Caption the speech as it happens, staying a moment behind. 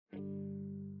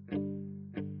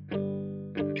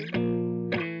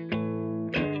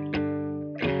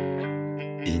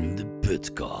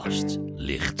Putcast.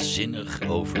 Lichtzinnig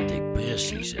over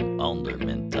depressies en ander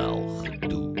mentaal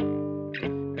gedoe.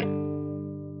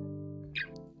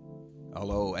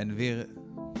 Hallo en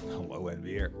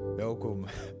weer welkom.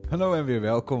 Hallo en weer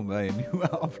welkom bij een nieuwe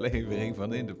aflevering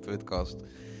van In de Putcast.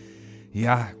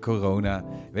 Ja, corona.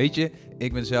 Weet je,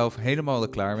 ik ben zelf helemaal er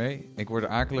klaar mee. Ik word er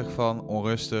akelig van,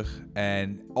 onrustig.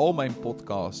 En al mijn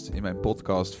podcasts in mijn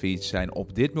podcastfeed zijn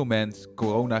op dit moment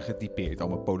corona getypeerd. Al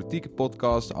mijn politieke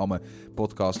podcasts, al mijn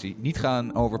podcasts die niet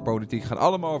gaan over politiek, gaan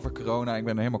allemaal over corona. Ik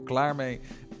ben er helemaal klaar mee.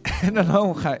 En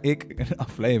dan ga ik een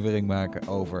aflevering maken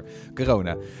over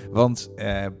corona. Want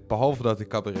behalve dat ik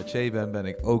cabaretier ben, ben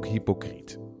ik ook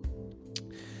hypocriet.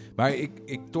 Maar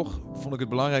toch vond ik het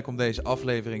belangrijk om deze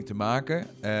aflevering te maken.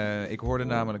 Ik hoorde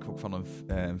namelijk ook van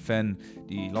een fan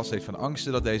die last heeft van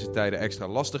angsten dat deze tijden extra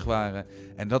lastig waren.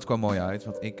 En dat kwam mooi uit,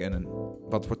 want ik en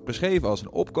wat wordt beschreven als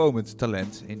een opkomend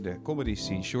talent in de comedy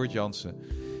scene, Sjoerd Jansen,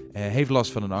 heeft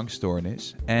last van een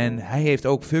angststoornis. En hij heeft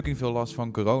ook fucking veel last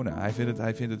van corona. Hij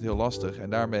vindt het heel lastig en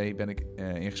daarmee ben ik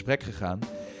in gesprek gegaan.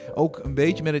 Ook een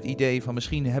beetje met het idee van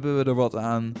misschien hebben we er wat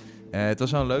aan. Het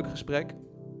was wel een leuk gesprek.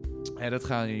 En dat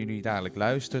gaan jullie dadelijk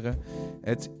luisteren.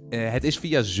 Het is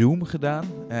via Zoom gedaan.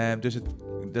 Dus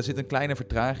daar zit een kleine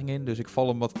vertraging in. Dus ik val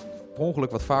hem per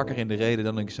ongeluk wat vaker in de reden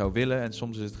dan ik zou willen. En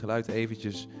soms is het geluid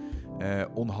eventjes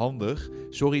onhandig.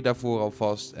 Sorry daarvoor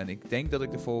alvast. En ik denk dat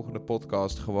ik de volgende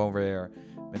podcast gewoon weer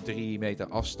met 3 meter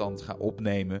afstand ga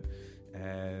opnemen.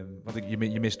 Want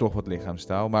je mist toch wat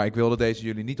lichaamstaal. Maar ik wilde deze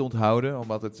jullie niet onthouden.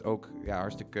 Omdat het ook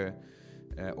hartstikke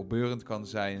opbeurend kan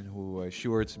zijn hoe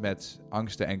Sjoerd met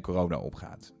angsten en corona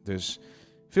opgaat. Dus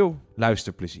veel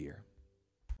luisterplezier.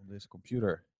 Deze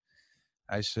computer.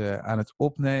 Hij is aan het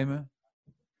opnemen.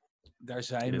 Daar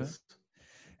zijn we.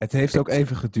 Het heeft ook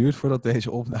even geduurd voordat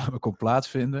deze opname kon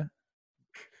plaatsvinden.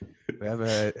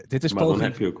 Dit is maar poging,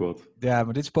 dan heb je ook wat. Ja,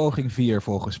 maar dit is poging 4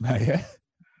 volgens mij,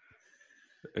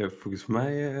 hè?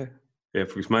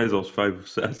 Volgens mij zelfs 5 of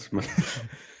 6. Maar...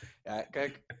 Ja,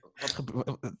 kijk,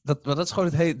 dat is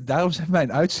gewoon daarom zijn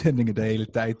mijn uitzendingen de hele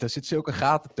tijd. Daar zit zulke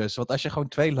gaten tussen. Want als je gewoon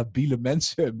 2 labiele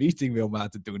mensen een meeting wil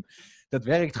laten doen, dat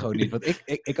werkt gewoon niet. Want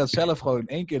ik had zelf gewoon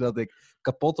 1 keer dat ik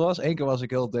kapot was. 1 keer was ik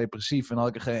heel depressief en had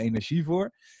ik er geen energie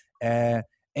voor. 1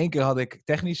 keer had ik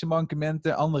technische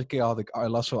mankementen. Andere keer had ik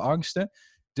last van angsten.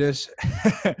 Dus,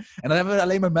 en dan hebben we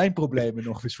alleen maar mijn problemen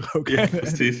nog besproken. Ja,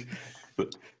 precies. Dan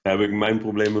heb ik mijn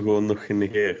problemen gewoon nog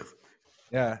genegeerd.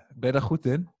 Ja, ben je daar goed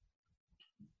in?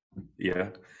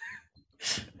 Ja.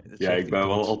 Ja, ik ben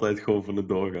wel altijd gewoon van het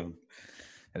doorgaan.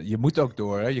 Je moet ook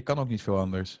door, hè? Je kan ook niet veel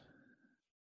anders.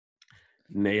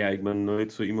 Nee, ik ben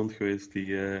nooit zo iemand geweest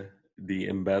die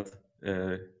in bed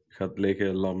gaat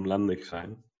liggen lamlendig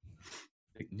zijn.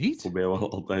 Ik Niet? probeer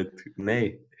wel altijd...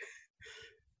 Nee,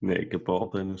 ik heb wel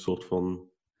altijd een soort van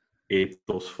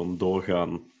ethos van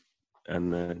doorgaan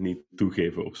en niet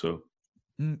toegeven of zo.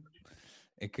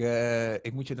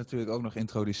 Ik moet je natuurlijk ook nog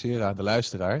introduceren aan de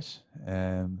luisteraars.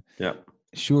 Ja.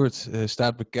 Sjoerd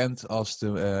staat bekend als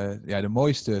de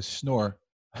mooiste snor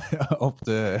op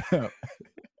de...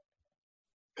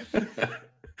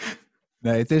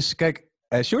 Nee, het is... Kijk,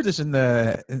 Sjoerd is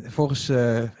volgens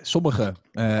sommigen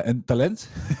een talent.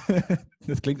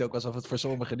 Dat klinkt ook alsof het voor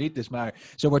sommigen niet is,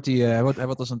 maar zo wordt hij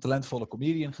wordt als een talentvolle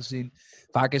comedian gezien.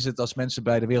 Vaak is het als mensen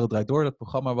bij De Wereld Draait Door, dat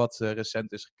programma wat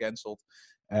recent is gecanceld.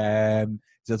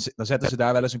 Dan zetten ze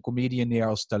daar wel eens een comedian neer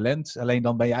als talent. Alleen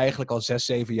dan ben je eigenlijk al 6,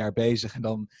 7 jaar bezig en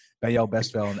dan ben je al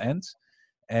best wel een end.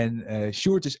 En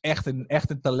Sjoerd is echt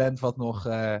een talent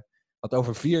wat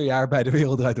over 4 jaar bij De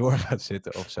Wereld Draait Door gaat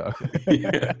zitten of zo.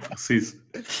 Ja, precies.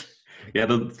 Ja,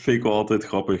 dat vind ik wel altijd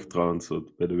grappig trouwens.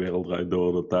 Dat bij De Wereld Draait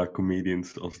Door, dat daar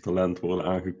comedians als talent worden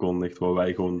aangekondigd, waar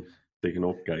wij gewoon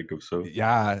tegenop kijken of zo.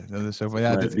 Ja, dat is zo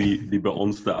van... Die bij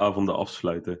ons de avonden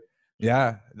afsluiten.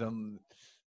 Ja,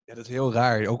 dat is heel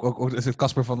raar. Ook als het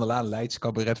Casper van der Laan Leids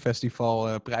Cabaret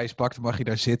Festival prijs pakt, dan mag je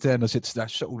daar zitten. En dan zitten ze daar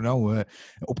zo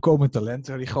opkomend talent.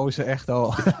 Die gozer echt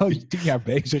al 10 jaar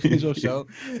bezig is of zo.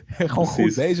 Gewoon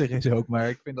goed bezig is ook, maar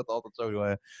ik vind dat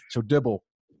altijd zo dubbel.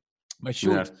 Maar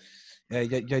Sjoerd,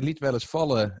 jij liet wel eens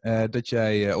vallen dat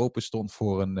jij open stond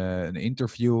voor een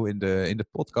interview in de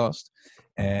podcast.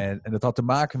 En dat had te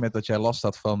maken met dat jij last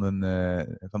had van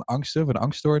van een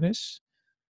angststoornis.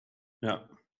 Ja,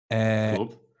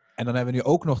 klopt. En dan hebben we nu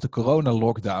ook nog de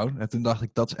corona-lockdown. En toen dacht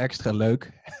ik, dat is extra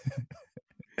leuk.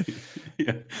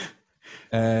 Ja.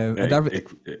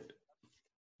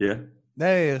 Ja?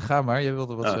 Nee, ga maar. Je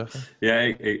wilde wat zeggen. Ja,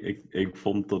 ik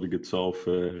vond dat ik het zelf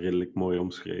redelijk mooi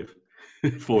omschreef.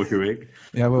 Vorige week.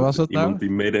 Ja, waar was dat nou?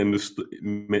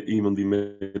 Iemand die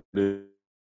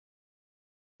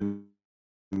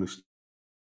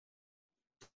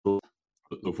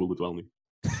zo voelt het wel niet.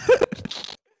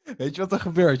 Weet je wat er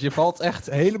gebeurt? Je valt echt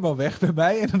helemaal weg bij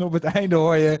mij en dan op het einde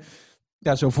hoor je...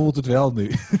 Ja, zo voelt het wel nu.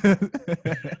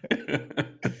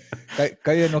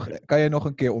 Kan je nog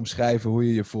een keer omschrijven hoe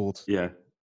je je voelt? Ja.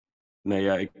 Nee,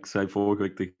 ja, ik zei vorige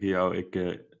week tegen jou,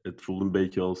 het voelt een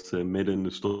beetje als midden in de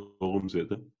storm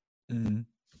zitten. Mm.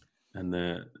 En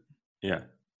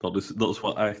ja, dat is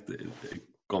wel echt, ik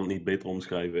kan het niet beter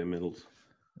omschrijven inmiddels.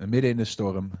 Midden in de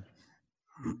storm.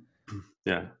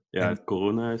 Ja, En- het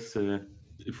corona is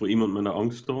voor iemand met een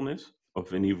angststoornis,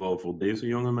 of in ieder geval voor deze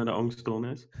jongen met een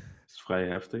angststoornis, is vrij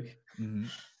heftig. Mhm.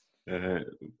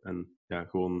 En ja,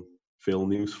 gewoon veel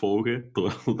nieuws volgen,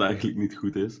 terwijl het eigenlijk niet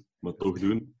goed is, maar toch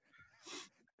doen.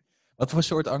 Wat voor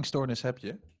soort angststoornis heb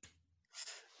je?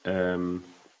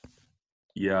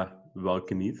 Ja,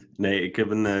 welke niet? Nee, ik heb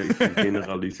een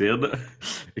gegeneraliseerde,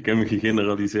 ik heb een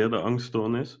gegeneraliseerde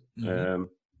angststoornis. Mhm.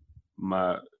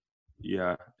 Maar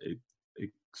ja,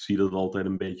 ik zie dat altijd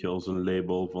een beetje als een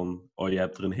label van, oh, je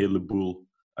hebt er een heleboel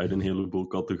uit een heleboel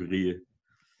categorieën.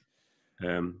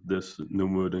 Dus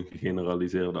noemen we het een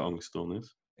gegeneraliseerde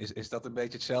angststoornis. Is dat een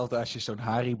beetje hetzelfde als je zo'n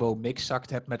Haribo mixzak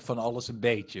hebt met van alles een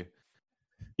beetje?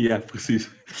 Ja, precies.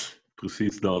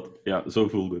 Precies dat. Ja, zo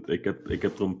voelt het. Ik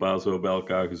heb er een paar zo bij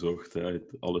elkaar gezocht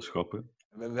uit alle schappen.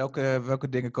 Welke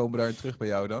dingen komen daarin terug bij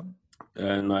jou dan?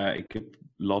 Nou ja, ik heb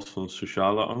last van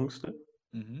sociale angsten.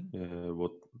 Mhm.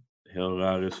 Wat heel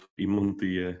raar is voor iemand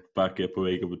die een paar keer per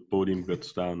week op het podium gaat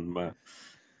staan. Maar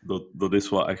dat is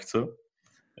wel echt zo.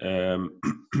 Ehm,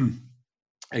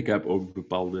 ik heb ook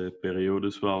bepaalde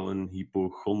periodes wel een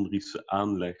hypochondrische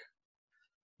aanleg.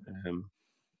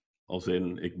 Als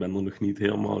in, ik ben er nog niet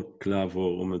helemaal klaar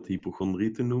voor om het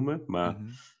hypochondrie te noemen. Maar Mhm.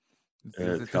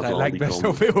 het gaat Hij wel lijkt die best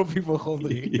kant. wel veel op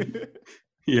hypochondrie.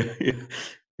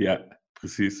 Ja,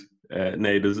 precies.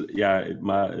 Nee, dus ja,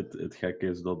 maar het gekke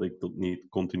is dat ik dat niet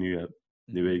continu heb.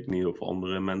 Nu weet ik niet of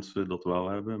andere mensen dat wel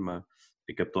hebben, maar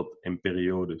ik heb dat in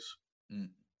periodes.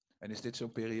 Mm. En is dit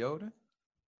zo'n periode?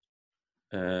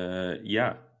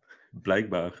 Ja,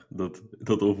 blijkbaar.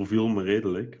 Dat overviel me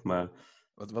redelijk, maar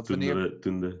Wat toen wanneer?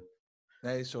 de,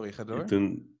 Nee, sorry, ga door.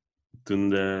 toen, toen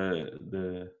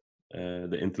de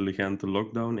intelligente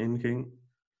lockdown inging,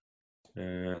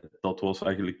 dat was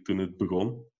eigenlijk toen het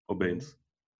begon, opeens.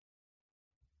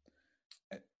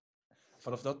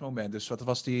 Vanaf dat moment, dus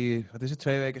wat is het,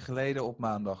 2 weken geleden op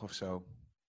maandag of zo?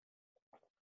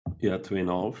 Ja,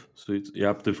 2,5, zoiets.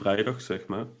 Ja, op de vrijdag, zeg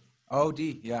maar. Oh,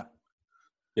 ja.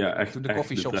 Ja, Toen de echt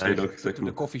de vrijdag, zeg toen de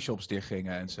maar. coffeeshops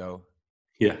dichtgingen en zo.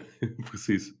 Ja,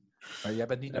 precies. Maar jij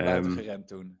bent niet naar buiten Ehm, gerend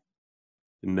toen.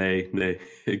 nee,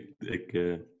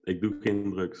 ik doe geen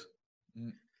drugs.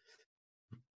 Mm,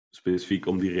 Specifiek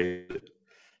om die reden.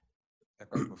 dat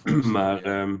kan ik me voorstellen, Maar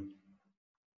ja.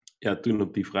 ja, toen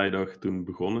op die vrijdag, toen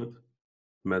begon het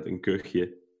met een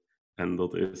kuchje. En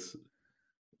dat is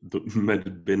met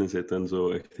het binnenzitten en zo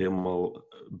echt helemaal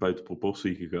buiten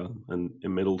proportie gegaan. En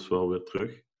inmiddels wel weer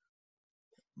terug.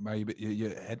 Maar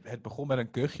het begon met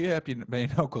een kuchje. Ben je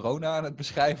nou corona aan het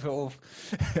beschrijven? Of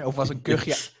was een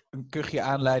kuchje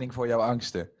aanleiding voor jouw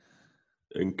angsten?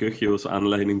 Een kuchje was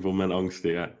aanleiding voor mijn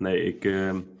angsten, ja. Nee,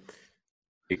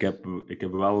 ik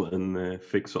heb wel een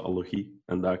fikse allergie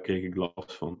en daar kreeg ik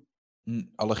last van.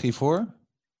 Allergie voor?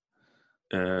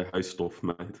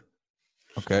 Huisstofmijt.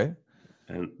 Oké.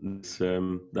 En dus,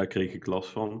 daar kreeg ik last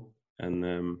van. En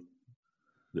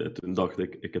toen dacht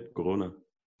ik heb corona.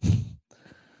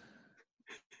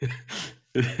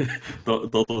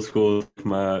 Dat was gewoon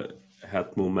maar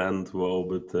het moment waarop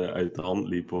het uit de hand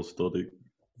liep, was dat er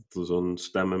zo'n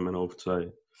stem in mijn hoofd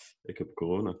zei, ik heb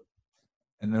corona.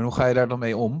 En hoe ga je daar dan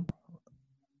mee om?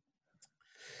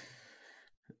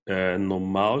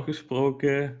 Normaal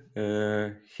gesproken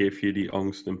geef je die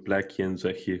angst een plekje en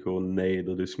zeg je gewoon nee,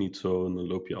 dat is niet zo. En dan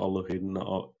loop je alle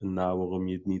redenen na waarom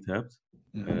je het niet hebt.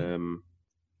 Mhm.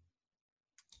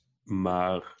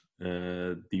 Maar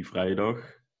die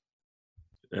vrijdag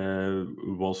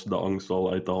was de angst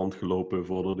al uit de hand gelopen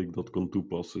voordat ik dat kon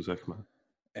toepassen, zeg maar.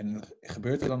 En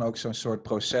gebeurt er dan ook zo'n soort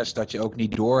proces dat je ook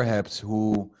niet doorhebt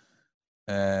hoe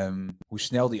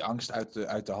snel die angst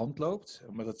uit de hand loopt?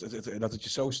 Omdat dat het je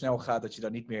zo snel gaat dat je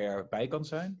daar niet meer bij kan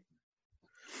zijn?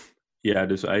 Ja,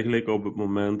 dus eigenlijk op het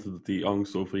moment dat die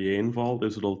angst over je heen valt,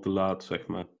 is het al te laat, zeg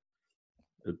maar.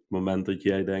 Het moment dat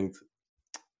jij denkt,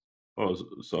 oh,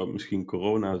 zou het misschien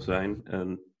corona zijn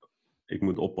en ik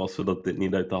moet oppassen dat dit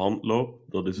niet uit de hand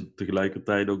loopt, dat is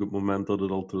tegelijkertijd ook het moment dat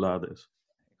het al te laat is.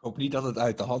 Ik hoop niet dat het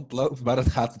uit de hand loopt, maar dat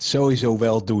gaat het sowieso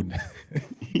wel doen.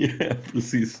 Ja,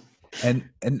 precies.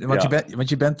 Want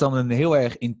je bent dan een heel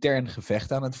erg intern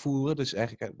gevecht aan het voeren. Dus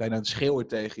eigenlijk bijna een schreeuwen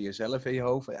tegen jezelf in je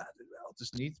hoofd. Ja, het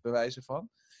is niet, bij wijze van.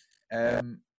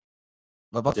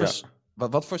 Wat Ja.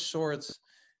 wat voor soort...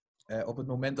 op het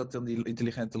moment dat dan die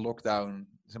intelligente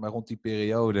lockdown, zeg maar rond die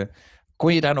periode...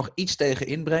 Kon je daar nog iets tegen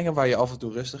inbrengen waar je af en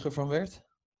toe rustiger van werd?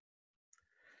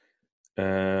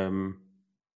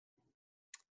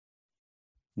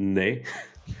 Nee.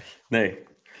 Nee.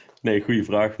 Nee, goede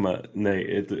vraag, maar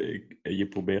nee, je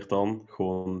probeert dan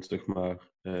gewoon, zeg maar,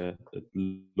 het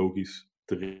logisch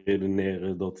te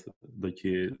redeneren dat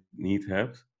je het niet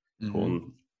hebt.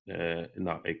 Gewoon,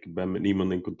 nou, ik ben met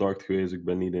niemand in contact geweest, ik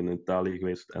ben niet in Italië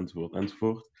geweest, enzovoort,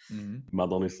 enzovoort. Maar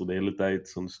dan is er de hele tijd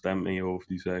zo'n stem in je hoofd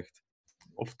die zegt,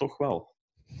 of toch wel.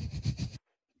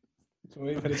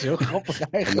 Sorry, maar dat is heel grappig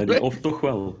En eigenlijk. naar die of toch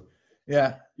wel.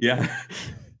 Ja. Ja,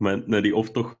 maar naar die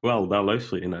of toch wel, daar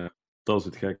luister je naar. Dat is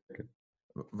het gekke.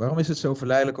 Waarom is het zo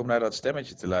verleidelijk om naar dat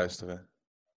stemmetje te luisteren?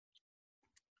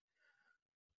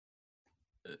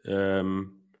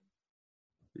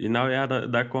 Nou ja,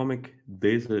 daar kwam ik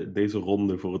deze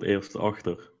ronde voor het eerst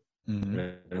achter.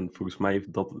 En volgens mij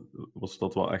was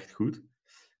dat wel echt goed.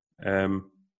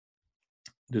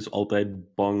 Dus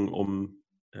altijd bang om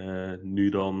nu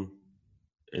dan...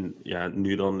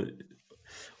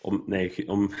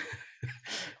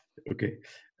 Oké.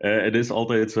 Het is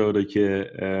altijd zo dat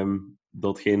je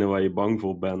datgene waar je bang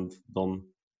voor bent, dan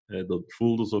dat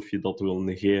voelt alsof je dat wil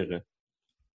negeren.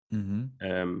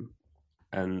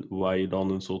 En waar je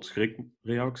dan een soort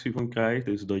schrikreactie van krijgt,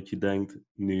 is dat je denkt,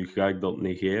 nu ga ik dat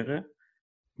negeren,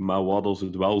 maar wat als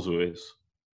het wel zo is?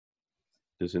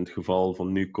 Dus in het geval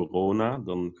van nu corona,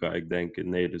 dan ga ik denken,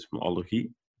 nee, dit is mijn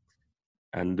allergie.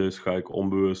 En dus ga ik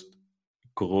onbewust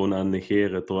corona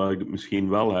negeren, terwijl ik het misschien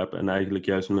wel heb en eigenlijk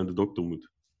juist naar de dokter moet.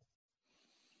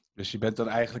 Dus je bent dan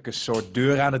eigenlijk een soort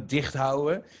deur aan het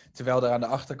dichthouden, terwijl er aan de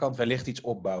achterkant wellicht iets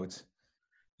opbouwt.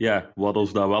 Ja, wat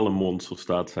als daar wel een monster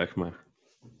staat, zeg maar.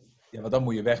 Ja, want dan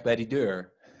moet je weg bij die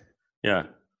deur.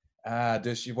 Ja,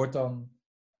 Dus je wordt dan...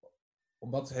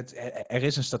 Omdat er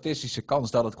is een statistische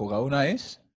kans dat het corona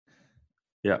is.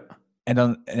 ja,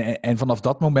 En vanaf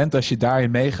dat moment, als je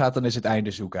daarin meegaat, dan is het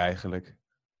einde zoek eigenlijk.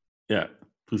 ja,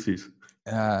 precies.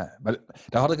 Maar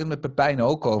daar had ik het met Pepijn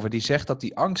ook over. Die zegt dat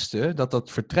die angsten,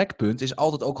 dat vertrekpunt is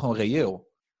altijd ook gewoon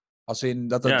reëel. Als in,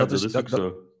 Dat is ook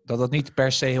zo. Dat niet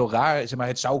per se heel raar is. Maar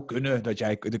het zou kunnen dat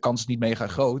de kans is niet mega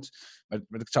groot. Maar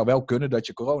het zou wel kunnen dat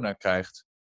je corona krijgt.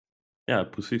 Ja,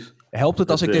 precies. Helpt het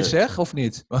als ik dit zeg, of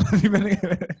niet?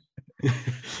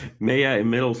 Nee, ja,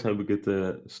 inmiddels heb ik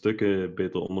het stukken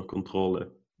beter onder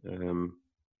controle.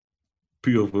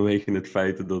 Puur vanwege het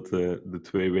feit dat de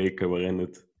 2 weken waarin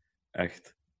het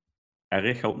echt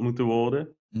erg had moeten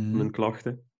worden, mijn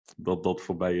klachten, dat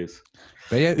voorbij is.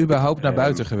 Ben jij überhaupt naar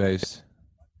buiten geweest?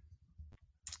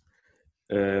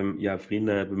 Ja,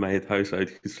 vrienden hebben mij het huis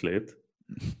uitgesleept.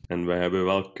 En wij hebben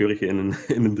wel keurig in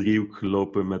een driehoek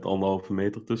gelopen met 1,5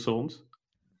 meter tussen ons.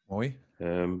 Mooi.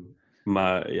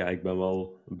 Maar ja, ik ben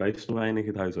wel bijster weinig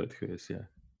het huis uit geweest, ja.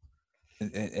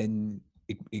 En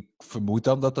ik vermoed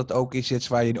dan dat dat ook iets is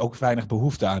waar je ook weinig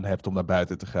behoefte aan hebt om naar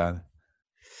buiten te gaan.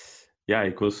 Ja,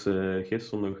 ik was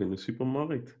gisteren nog in de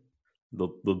supermarkt.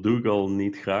 Dat doe ik al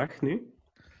niet graag nu.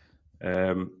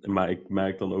 Maar ik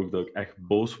merk dan ook dat ik echt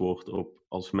boos word op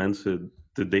als mensen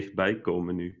te dichtbij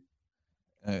komen nu.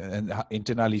 En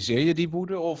internaliseer je die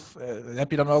woede of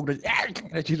heb je dan ook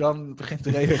dat je dan begint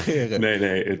te reageren?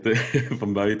 Nee,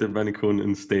 van buiten ben ik gewoon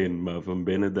een steen. Maar van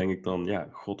binnen denk ik dan, ja,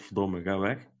 godverdomme, ga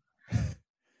weg.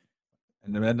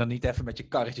 En dan niet even met je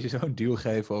karretje zo'n duw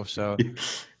geven of zo?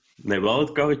 Nee, wel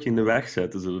het karretje in de weg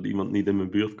zetten, zodat iemand niet in mijn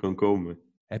buurt kan komen.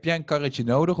 Heb jij een karretje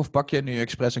nodig of pak jij nu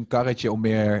expres een karretje om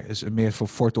meer voor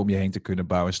fort om je heen te kunnen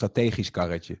bouwen? Een strategisch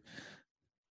karretje?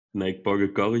 Nee, ik pak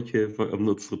een karretje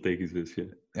omdat het strategisch is, ja.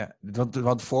 Ja,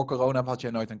 want voor corona had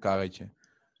jij nooit een karretje?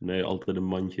 Nee, altijd een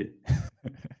mandje.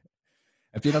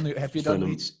 Heb je dan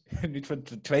niet van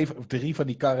 2 of 3 van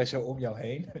die karren zo om jou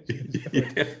heen?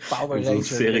 Power Zo'n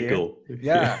cirkel.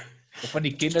 Ja, of van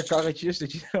die kinderkarretjes,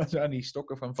 dat je dan zo aan die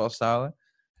stokken van vasthouden.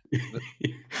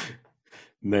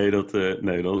 Nee,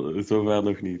 zover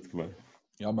nog niet. Maar...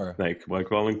 Jammer. Nee, ik gebruik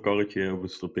wel een karretje op een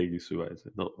strategische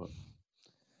wijze. Dat wel.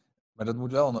 Maar dat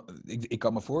moet wel... Ik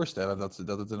kan me voorstellen dat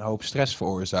het een hoop stress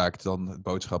veroorzaakt dan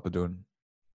boodschappen doen.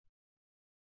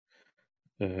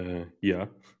 Ja.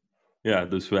 Ja,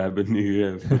 dus we hebben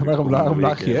nu... Waarom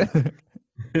lach je?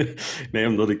 Nee,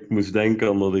 omdat ik moest denken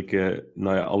aan dat ik...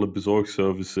 alle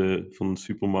bezorgservice van de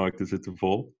supermarkten zitten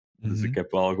vol. Dus ik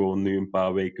heb wel gewoon nu een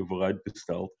paar weken vooruit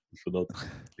besteld. Zodat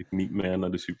ik niet meer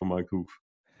naar de supermarkt hoef.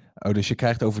 Oh, dus je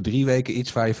krijgt over 3 weken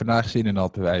iets waar je vandaag zin in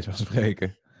had, bij wijze van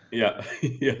spreken. Ja,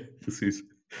 ja, precies.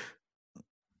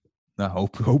 Nou,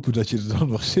 hopen dat je er dan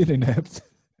nog zin in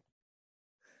hebt.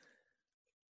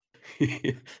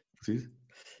 precies.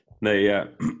 Nee,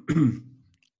 ja.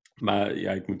 Maar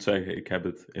ja, ik moet zeggen, ik heb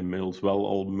het inmiddels wel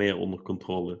al meer onder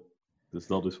controle. Dus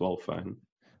dat is wel fijn.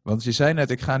 Want je zei net,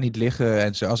 ik ga niet liggen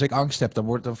en zo. Als ik angst heb,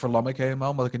 dan verlam ik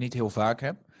helemaal, omdat ik het niet heel vaak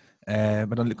heb.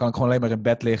 Maar dan kan ik gewoon alleen maar in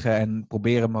bed liggen en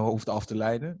proberen mijn hoofd af te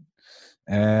leiden.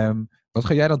 Wat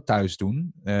ga jij dan thuis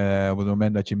doen? Op het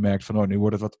moment dat je merkt van,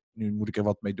 nu moet ik er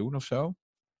wat mee doen of zo?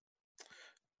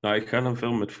 Nou, ik ga dan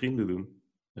veel met vrienden doen.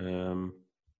 Ehm,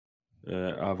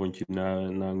 avondje naar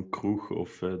een kroeg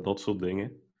of dat soort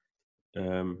dingen.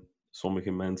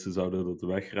 Sommige mensen zouden dat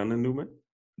wegrennen noemen.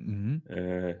 Mhm.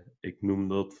 Ik noem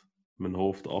dat mijn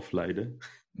hoofd afleiden.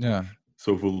 Ja.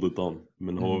 Zo voelt het dan.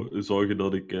 Mhm. Zorgen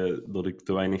dat ik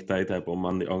te weinig tijd heb om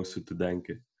aan die angsten te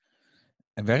denken.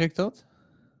 En werkt dat?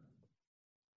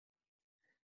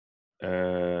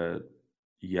 Eh,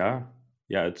 ja.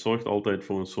 Ja, het zorgt altijd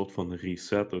voor een soort van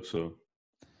reset of zo.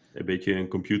 Een beetje een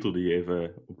computer die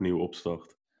even opnieuw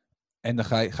opstart. En dan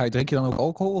drink je dan ook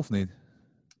alcohol of niet?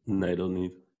 Nee, dat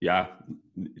niet. Ja,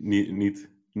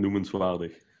 niet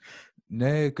noemenswaardig.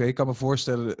 Nee, oké, ik kan me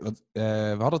voorstellen, want we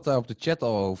hadden het daar op de chat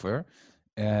al over.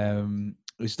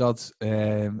 Is dat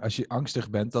als je angstig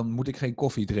bent, dan moet ik geen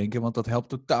koffie drinken, want dat helpt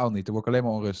totaal niet. Daar word ik alleen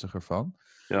maar onrustiger van.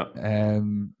 Ja.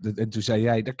 En toen zei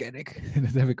jij, dat ken ik,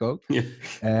 dat heb ik ook.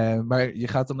 Ja. Maar je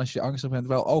gaat dan als je angstig bent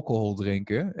wel alcohol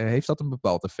drinken. Heeft dat een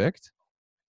bepaald effect?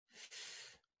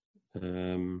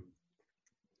 Ehm,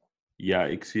 ja,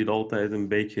 ik zie het altijd een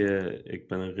beetje. Ik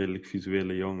ben een redelijk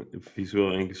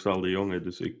visueel ingestelde jongen,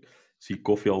 dus ik zie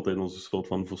koffie altijd als een soort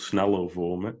van versneller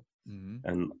voor me. Mhm.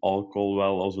 En alcohol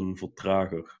wel als een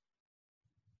vertrager.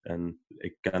 En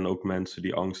ik ken ook mensen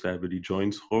die angst hebben die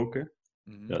joints roken.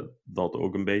 Mhm. Ja, dat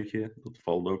ook een beetje. Dat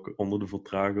valt ook onder de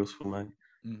vertragers voor mij.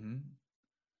 Mhm.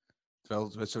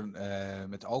 Terwijl het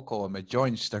met alcohol en met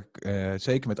joints,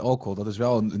 zeker met alcohol, dat is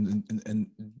wel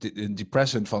een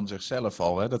depressant van zichzelf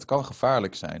al. Hè? Dat kan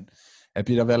gevaarlijk zijn. Heb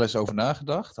je daar wel eens over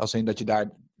nagedacht? Als in dat je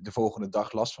daar de volgende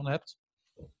dag last van hebt?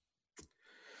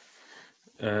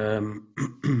 Ehm,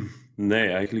 nee,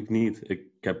 eigenlijk niet. Ik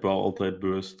heb wel altijd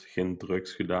bewust geen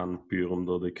drugs gedaan, puur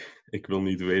omdat ik wil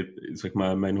niet weten, zeg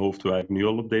maar, mijn hoofd werkt nu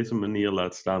al op deze manier,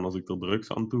 laat staan als ik er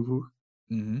drugs aan toevoeg.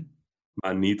 Mhm.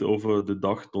 Maar niet over de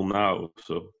dag erna of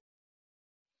zo.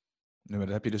 Nee, maar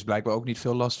daar heb je dus blijkbaar ook niet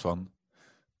veel last van.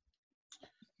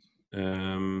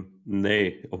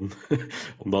 Nee,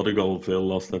 omdat ik al veel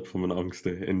last heb van mijn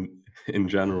angsten in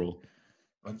general.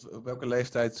 Want op welke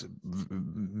leeftijd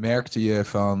merkte je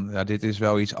van, ja, dit is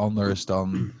wel iets anders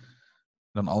dan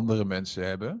andere mensen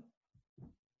hebben?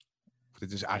 Of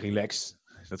dit is relaxed.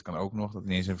 Dat kan ook nog, dat het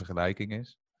niet eens een vergelijking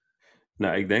is.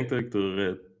 Nou, ik denk dat ik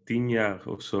er 10 jaar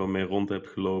of zo mee rond heb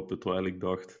gelopen, terwijl ik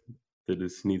dacht, dit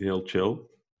is niet heel chill.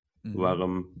 Mhm.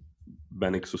 Waarom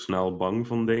ben ik zo snel bang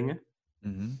van dingen?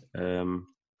 Mhm. Ehm,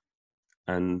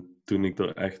 en toen ik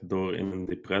er echt door in een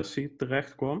depressie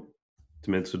terecht kwam,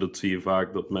 tenminste dat zie je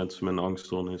vaak, dat mensen met een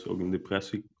angststoornis ook een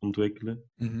depressie ontwikkelen.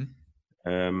 Mhm.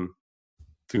 Ehm,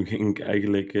 toen ging ik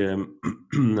eigenlijk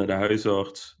naar de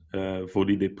huisarts voor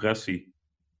die depressie.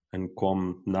 En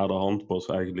kwam na de hand pas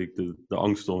eigenlijk de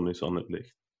angststoornis aan het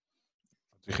licht.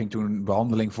 Je ging toen een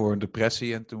behandeling voor een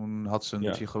depressie en toen had ze een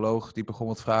Ja. psycholoog die begon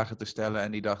wat vragen te stellen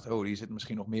en die dacht, oh, die zit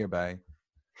misschien nog meer bij.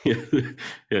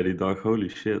 Ja, die dacht, holy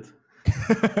shit.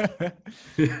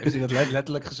 Heeft hij dat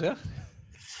letterlijk gezegd?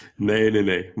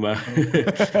 Nee. Maar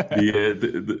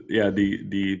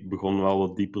die begon wel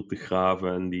wat dieper te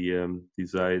graven en die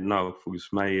zei, nou, volgens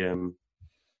mij...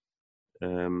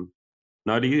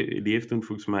 nou, die heeft toen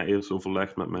volgens mij eerst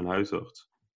overlegd met mijn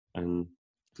huisarts. En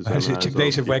toen zei mijn Check huisarts...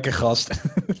 deze wekker gast.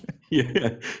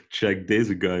 Ja, check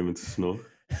deze guy met zijn snor.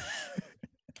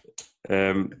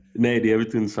 Nee, die hebben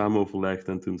toen samen overlegd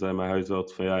en toen zei mijn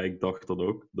huisarts van ja, ik dacht dat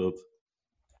ook, dat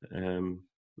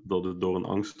het door een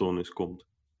angststoornis komt.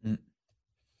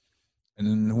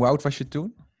 En hoe oud was je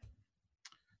toen?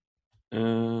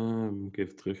 Moet ik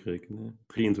even terugrekenen.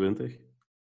 23.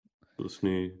 Dat is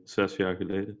nu 6 jaar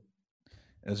geleden.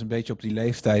 Dat is een beetje op die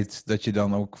leeftijd dat je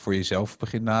dan ook voor jezelf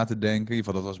begint na te denken. In ieder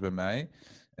geval, dat was bij mij.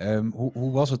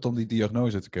 Hoe was het om die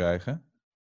diagnose te krijgen?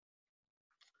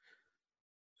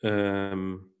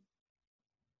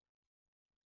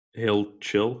 Heel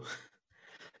chill.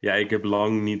 Ja, ik heb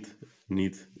lang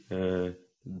niet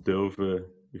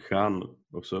durven gaan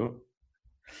of zo.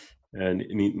 En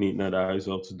niet naar de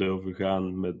huisarts durven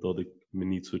gaan met dat ik me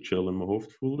niet zo chill in mijn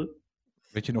hoofd voelde.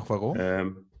 Weet je nog waarom?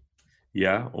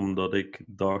 Ja, omdat ik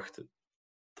dacht,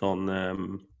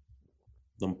 dan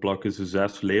plakken ze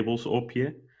 6 labels op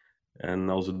je. En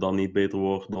als het dan niet beter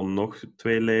wordt, dan nog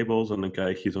 2 labels. En dan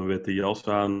krijg je zo'n witte jas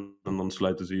aan. En dan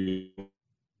sluiten ze je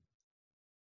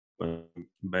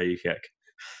bij je gek.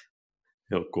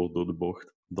 heel kort door de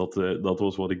bocht. Dat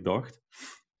was wat ik dacht.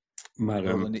 Maar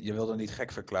Je wilde niet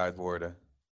gek verklaard worden.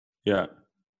 ja,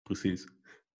 precies.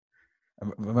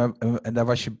 En daar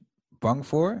was je bang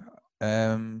voor?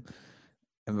 En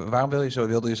waarom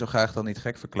wilde je zo graag dan niet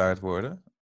gek verklaard worden?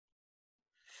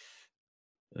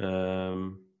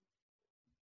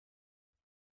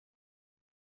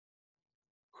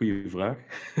 Goeie vraag.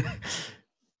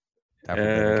 Daarvoor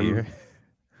ben ik hier.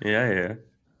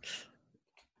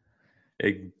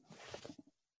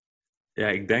 Ja.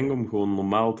 Ik denk om gewoon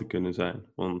normaal te kunnen zijn.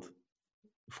 Want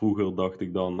vroeger dacht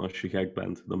ik dan, als je gek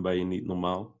bent, dan ben je niet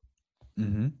normaal.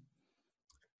 Mhm.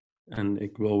 En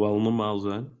ik wil wel normaal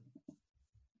zijn.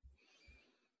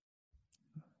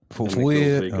 Voel je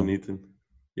je... Zeker niet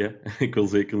ik wil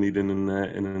zeker niet in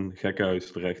een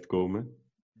gekkenhuis terechtkomen.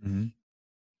 Mhm.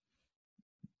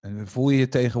 En voel je je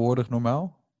tegenwoordig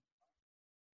normaal?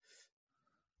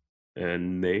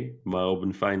 Nee, maar op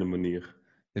een fijne manier.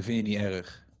 Dat vind je niet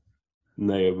erg.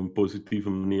 Nee, op een positieve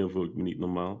manier voel ik me niet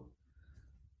normaal.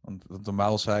 Want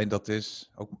normaal zijn, dat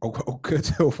is ook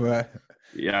kut. Of,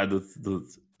 Ja,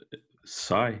 dat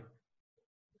saai.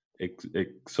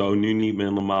 Ik zou nu niet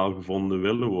meer normaal gevonden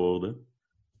willen worden.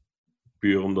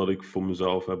 Puur omdat ik voor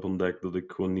mezelf heb ontdekt dat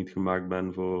ik gewoon niet gemaakt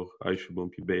ben voor huisje,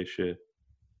 boompje, beestje.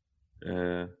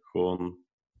 Gewoon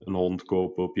een hond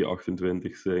kopen op je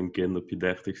 28ste, een kind op je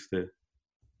 30ste.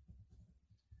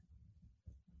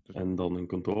 En dan een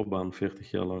kantoorbaan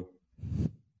 40 jaar lang.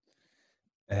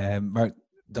 maar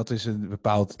dat is een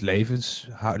bepaald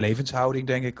levenshouding,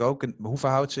 denk ik ook. En hoe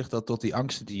verhoudt zich dat tot die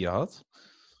angsten die je had?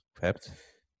 Of hebt?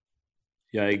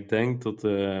 Ja, ik denk dat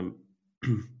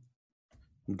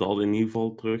dat in ieder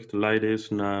geval terug te leiden is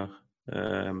naar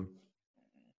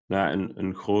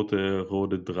een grote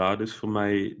rode draad is voor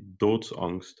mij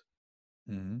doodsangst.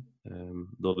 Mhm.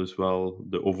 Dat is wel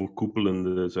de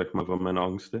overkoepelende, zeg maar, van mijn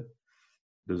angsten.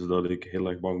 Dus dat ik heel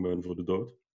erg bang ben voor de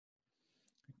dood.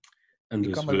 En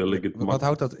dus wil ik het Wat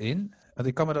houdt dat in? Want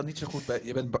ik kan me dat niet zo goed bij...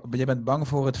 Je bent bang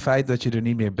voor het feit dat je er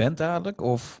niet meer bent dadelijk?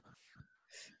 Of...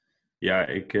 Ja,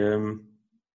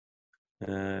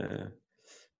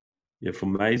 voor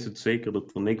mij is het zeker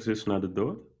dat er niks is na de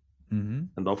dood. Mhm.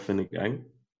 En dat vind ik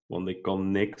eng. Want ik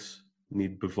kan niks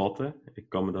niet bevatten. Ik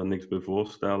kan me daar niks bij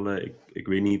voorstellen. Ik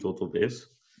weet niet wat dat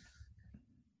is.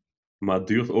 Maar het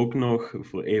duurt ook nog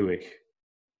voor eeuwig.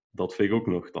 Dat vind ik ook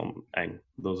nog dan eng.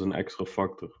 Dat is een extra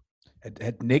factor.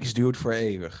 Het niks duurt voor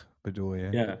eeuwig, bedoel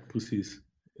je? Ja, precies.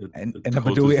 En Het dan grote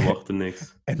bedoel je... zwarte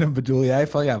niks. En dan bedoel jij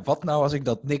van, ja, wat nou als ik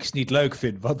dat niks niet leuk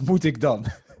vind? Wat moet ik dan?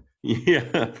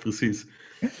 Ja, precies.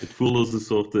 Het voelt als een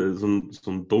soort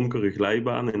zo'n donkere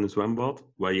glijbaan in een zwembad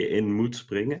waar je in moet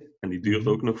springen. En die duurt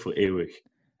ook nog voor eeuwig.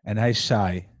 En hij is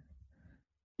saai.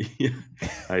 Ja,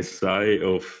 hij is saai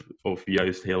of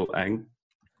juist heel eng.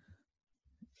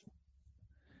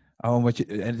 Oh,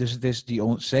 dus het is die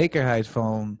onzekerheid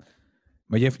van...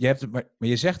 Maar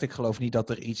je zegt, ik geloof niet dat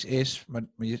er iets is, maar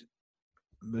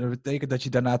dat betekent dat je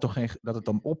daarna toch dat het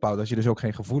dan ophoudt, dat je dus ook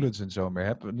geen gevoelens en zo meer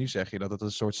hebt. Nu zeg je dat het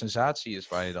een soort sensatie is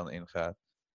waar je dan in gaat.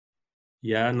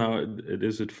 Ja, nou, het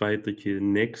is het feit dat je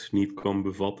niks niet kan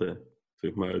bevatten.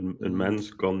 Zeg maar, een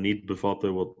mens kan niet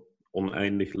bevatten wat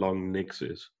oneindig lang niks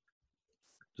is.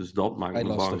 Dus dat maakt Vrij me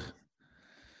lastig. bang.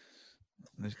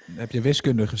 Dus, heb je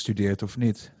wiskunde gestudeerd of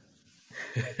niet?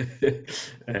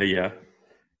 Ja.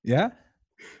 Ja?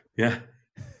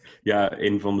 Ja,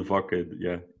 een van de vakken,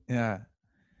 ja. Ja.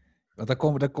 Want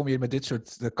dan kan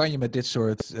je met dit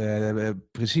soort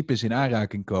principes in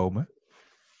aanraking komen.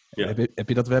 Ja. Heb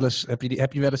je dat wel eens,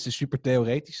 heb je wel eens de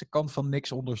supertheoretische kant van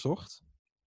niks onderzocht?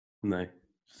 Nee.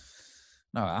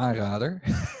 Nou, aanrader.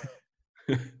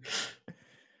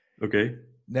 Oké.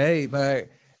 Nee, maar...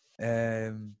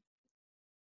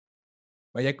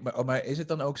 Maar is het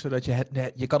dan ook zo dat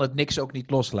je kan het niks ook niet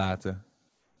loslaten?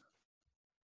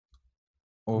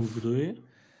 Hoe bedoel je?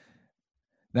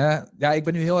 Nou, ja, ik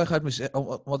ben nu heel erg uit mijn...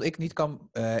 Want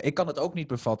ik kan het ook niet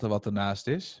bevatten wat ernaast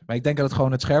is. Maar ik denk dat het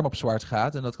gewoon het scherm op zwart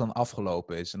gaat en dat het dan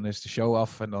afgelopen is. En dan is de show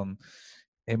af en dan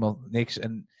helemaal niks.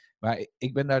 Maar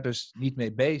ik ben daar dus niet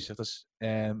mee bezig. Dus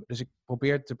ik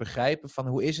probeer te begrijpen van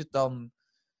hoe is het dan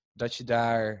dat je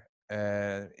daar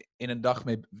in een dag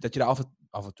mee... Dat je daar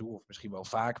af en toe of misschien wel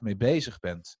vaak mee bezig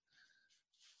bent.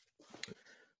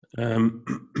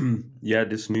 Ja,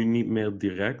 het is nu niet meer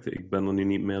direct. Ik ben er nu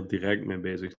niet meer direct mee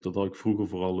bezig. Dat had ik vroeger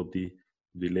vooral op die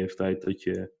leeftijd dat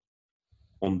je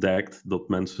ontdekt dat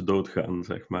mensen doodgaan,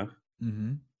 zeg maar.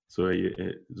 Mm-hmm.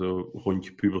 Zo rond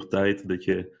je puberteit, dat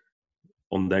je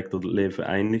ontdekt dat het leven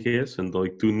eindig is. En dat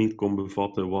ik toen niet kon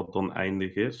bevatten wat dan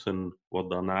eindig is en wat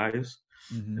daarna is.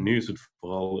 Mm-hmm. En nu is het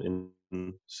vooral in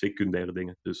secundaire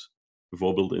dingen. Dus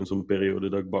Bijvoorbeeld in zo'n periode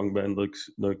dat ik bang ben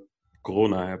dat ik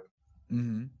corona heb.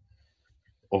 Mhm.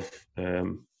 Of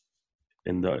de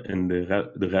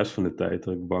rest van de tijd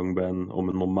dat ik bang ben om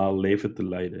een normaal leven te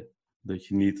leiden. Dat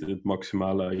je niet het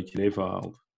maximale uit je leven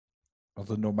haalt. Want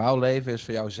een normaal leven is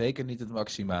voor jou zeker niet het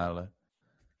maximale.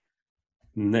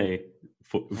 Nee,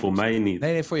 voor mij niet.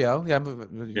 Nee, voor jou. Ja,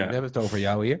 we hebben het over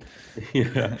jou hier.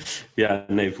 Ja,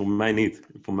 nee, voor mij niet.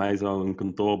 Voor mij zou een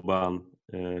kantoorbaan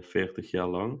 40 jaar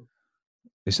lang.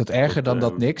 Is dat erger dan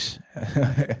dat niks?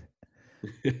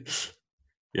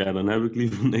 Ja, dan heb ik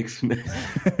liever niks.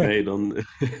 Nee,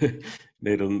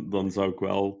 dan zou ik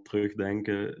wel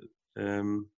terugdenken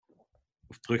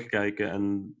of terugkijken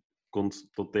en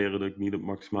constateren dat ik niet het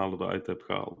maximale eruit heb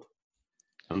gehaald.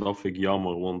 En dat vind ik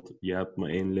jammer, want je hebt maar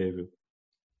 1 leven.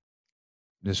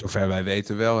 Dus zover wij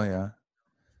weten wel, ja.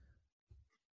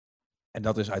 En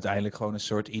dat is uiteindelijk gewoon een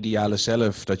soort ideale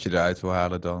zelf dat je eruit wil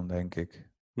halen dan, denk ik.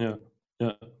 Ja.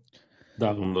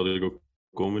 Daarom dat ik ook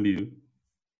comedy doe.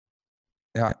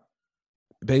 Ja.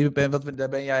 Daar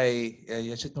ben jij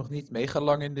zit nog niet mega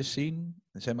lang in de scene.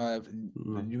 Zeg maar,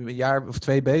 nu een jaar of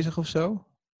 2 bezig of zo?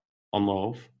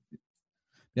 1,5.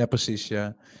 Ja, precies,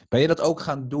 ja. Ben je dat ook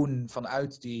gaan doen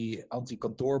vanuit die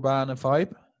anti-kantoorbanen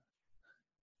vibe?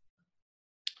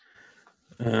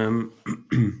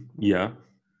 Ja.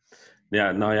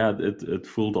 Ja, nou ja, het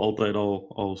voelt altijd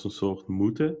al als een soort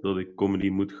moeten, dat ik comedy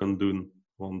moet gaan doen,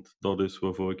 want dat is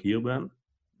waarvoor ik hier ben.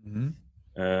 Mhm.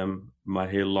 Maar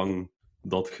heel lang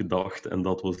dat gedacht en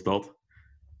dat was dat.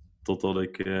 Totdat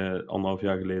ik 1,5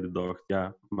 jaar geleden dacht,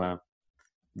 ja, maar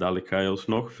dadelijk ga je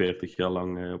alsnog 40 jaar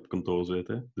lang op kantoor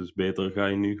zitten. Dus beter ga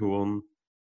je nu gewoon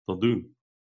dat doen.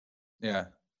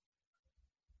 Ja.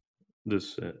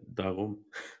 Dus daarom.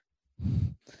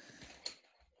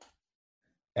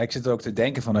 Ja, ik zit er ook te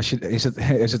denken van,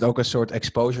 is het ook een soort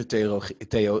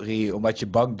exposure-theorie, omdat je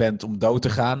bang bent om dood te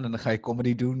gaan en dan ga je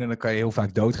comedy doen en dan kan je heel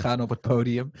vaak doodgaan op het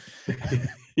podium?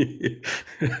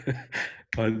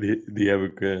 Die heb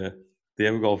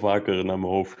ik al vaker naar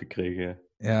mijn hoofd gekregen.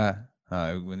 Ja,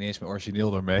 nou, ik ben niet eens meer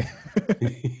origineel daarmee.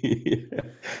 Ja.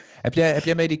 Heb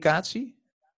jij medicatie?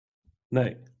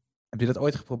 Nee. Heb je dat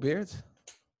ooit geprobeerd?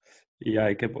 Ja,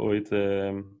 ik heb ooit,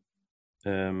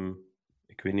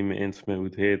 ik weet niet meer eens meer hoe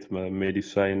het heet, maar een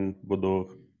medicijn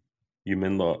waardoor je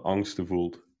minder angsten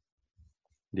voelt.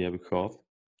 Die heb ik gehad.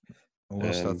 Hoe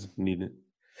was dat?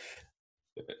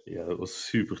 Ja, dat was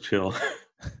super chill.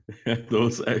 Dat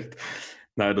was echt.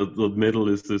 Nou, dat middel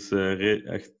is dus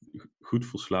echt goed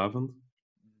verslavend.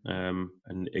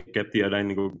 En ik heb die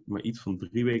uiteindelijk ook maar iets van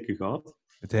 3 weken gehad.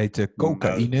 Het heet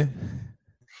cocaïne.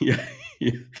 Ja.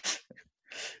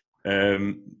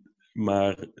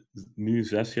 Maar nu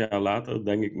 6 jaar later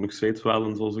denk ik nog steeds wel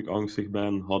eens als ik angstig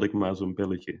ben, had ik maar zo'n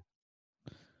pilletje.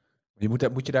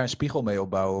 Moet je daar een spiegel mee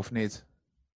opbouwen of niet?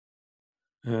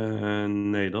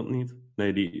 Nee, dat niet.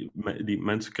 Nee, die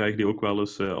mensen krijgen die ook wel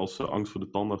eens als ze angst voor de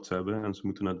tandarts hebben en ze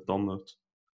moeten naar de tandarts.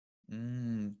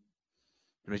 Een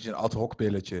beetje een ad hoc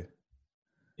pilletje.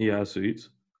 Ja,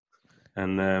 zoiets.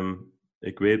 En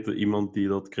ik weet iemand die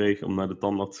dat kreeg om naar de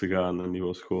tandarts te gaan en die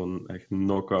was gewoon echt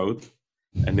knock-out.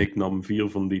 En ik nam 4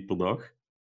 van die per dag.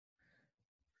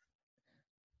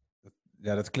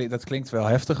 Ja, dat klinkt wel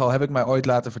heftig. Al heb ik mij ooit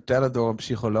laten vertellen door een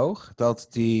psycholoog dat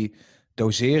die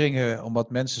doseringen,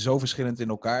 omdat mensen zo verschillend in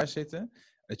elkaar zitten,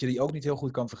 dat je die ook niet heel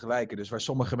goed kan vergelijken. Dus waar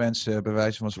sommige mensen, bij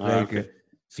wijze van spreken, oké.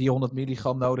 400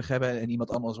 milligram nodig hebben en iemand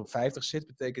anders op 50 zit,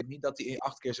 betekent niet dat hij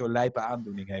 8 keer zo'n lijpe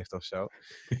aandoening heeft of zo.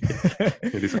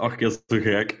 Die is 8 keer zo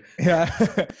gek. Ja,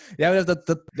 ja,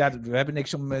 we hebben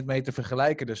niks om mee te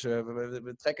vergelijken. Dus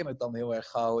we trekken het dan heel erg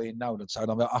gauw in. Nou, dat zou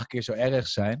dan wel 8 keer zo erg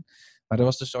zijn. Maar er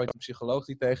was dus ooit een psycholoog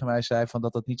die tegen mij zei van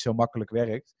dat niet zo makkelijk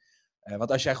werkt.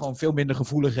 Want als jij gewoon veel minder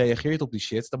gevoelig reageert op die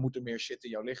shit, dan moet er meer shit in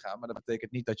jouw lichaam. Maar dat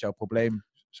betekent niet dat jouw probleem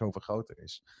zoveel groter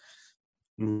is.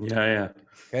 Ja.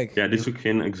 Kijk, Ja, dit is ook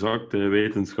geen exacte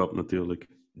wetenschap natuurlijk.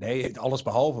 Nee, alles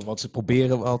behalve, want ze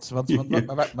proberen wat.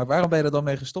 Maar waarom ben je er dan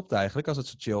mee gestopt eigenlijk, als het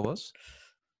zo chill was?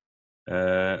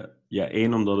 Ja,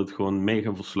 1, omdat het gewoon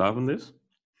mega verslavend is.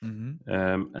 Mhm.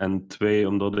 En 2,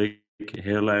 omdat ik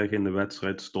heel erg in de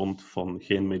wedstrijd stond van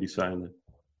geen medicijnen.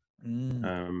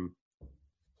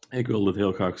 Ik wilde het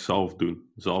heel graag zelf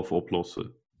doen, zelf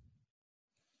oplossen.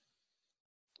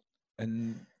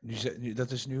 En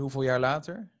dat is nu hoeveel jaar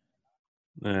later?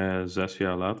 6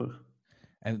 jaar later.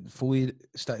 En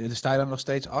sta je daar nog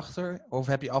steeds achter? Of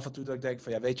heb je af en toe dat ik denk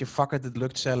van, ja, weet je, fuck it, het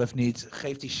lukt zelf niet.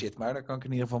 Geef die shit maar, dan kan ik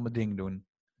in ieder geval mijn ding doen.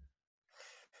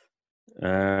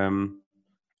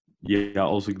 Ja,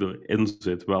 als ik erin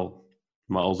zit wel.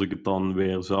 Maar als ik het dan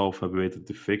weer zelf heb weten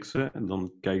te fixen,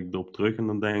 dan kijk ik erop terug en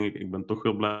dan denk ik ben toch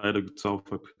wel blij dat ik het zelf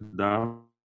heb gedaan.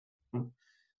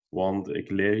 Want ik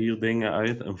leer hier dingen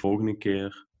uit en volgende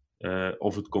keer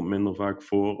of het komt minder vaak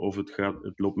voor of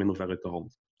het loopt minder ver uit de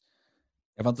hand.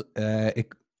 Ja, want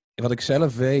wat ik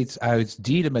zelf weet uit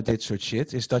dealen met dit soort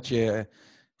shit, is dat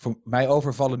voor mij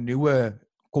overvallen nieuwe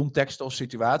contexten of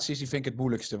situaties, die vind ik het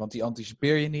moeilijkste. Want die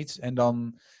anticipeer je niet en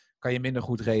dan kan je minder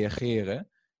goed reageren.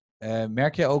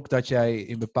 Merk je ook dat jij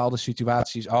in bepaalde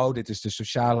situaties, dit is de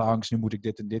sociale angst, nu moet ik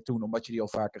dit en dit doen, omdat je die al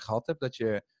vaker gehad hebt, dat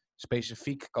je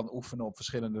specifiek kan oefenen op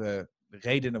verschillende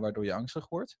redenen waardoor je angstig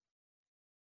wordt?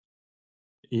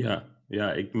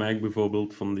 Ja, ik merk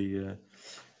bijvoorbeeld van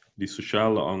die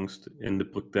sociale angst in de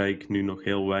praktijk nu nog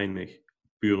heel weinig.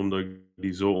 Puur omdat ik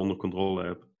die zo onder controle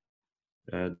heb.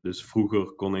 Dus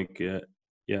vroeger kon ik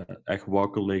echt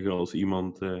wakker liggen als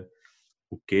iemand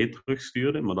oké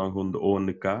terugstuurde, maar dan gewoon de O en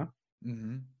de K.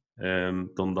 Mhm.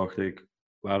 Dan dacht ik,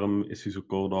 waarom is hij zo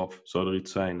kort af? Zou er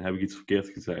iets zijn? Heb ik iets verkeerd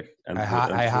gezegd?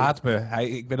 Hij haat me.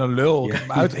 Ik ben een lul. Ja. Ik heb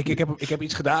hem uit. Ik heb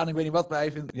iets gedaan. Ik weet niet wat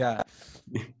wij vinden. Ja.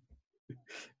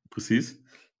 Precies.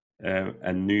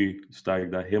 En nu sta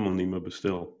ik daar helemaal niet meer bij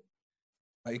stil.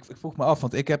 Maar ik vroeg me af,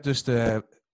 want ik heb dus we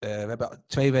hebben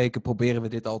 2 weken proberen we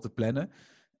dit al te plannen.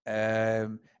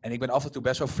 En ik ben af en toe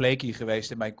best wel flaky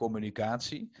geweest in mijn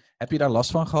communicatie. Heb je daar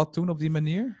last van gehad toen op die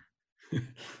manier?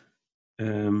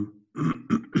 Ehm,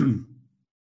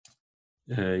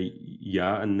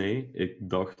 ja en nee. Ik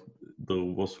dacht,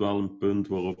 er was wel een punt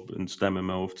waarop een stem in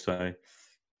mijn hoofd zei,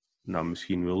 nou,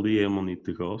 misschien wil die helemaal niet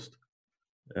te gast.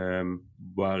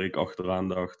 Waar ik achteraan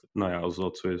dacht, nou ja, als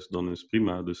dat zo is, dan is het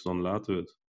prima. Dus dan laten we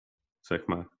het, zeg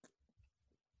maar.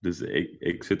 Dus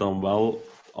ik zit dan wel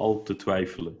al te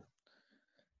twijfelen.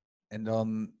 En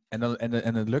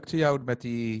het lukte jou met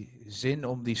die zin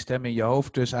om die stem in je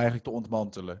hoofd dus eigenlijk te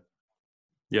ontmantelen.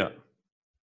 Ja.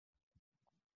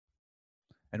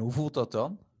 En hoe voelt dat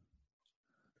dan?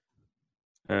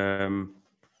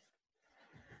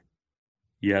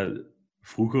 Ja,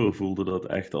 vroeger voelde dat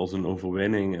echt als een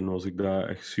overwinning en was ik daar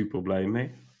echt super blij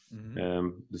mee.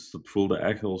 Mhm. Dus dat voelde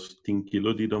echt als 10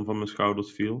 kilo die dan van mijn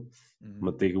schouders viel. Mhm.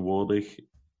 Maar tegenwoordig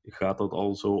gaat dat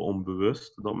al zo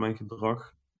onbewust dat mijn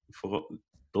gedrag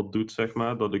dat doet, zeg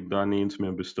maar, dat ik daar niet eens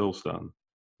meer bij stilstaan.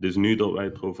 Dus nu dat wij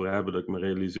het erover hebben, dat ik me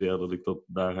realiseer dat ik dat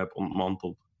daar heb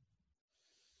ontmanteld.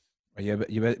 Maar je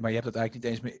hebt het eigenlijk niet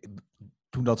eens meer,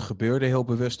 toen dat gebeurde, heel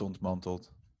bewust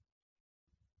ontmanteld.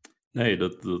 Nee,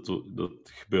 dat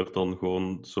gebeurt dan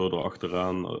gewoon zo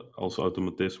erachteraan als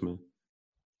automatisme.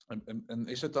 En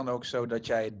is het dan ook zo dat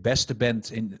jij het beste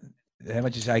bent in... Hè,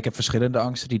 want je zei, ik heb verschillende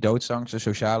angsten, die doodsangsten,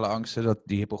 sociale angsten,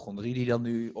 die hypochondrie die dan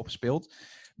nu opspeelt.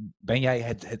 Ben jij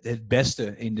het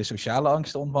beste in de sociale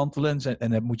angsten ontmantelen?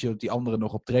 En moet je die anderen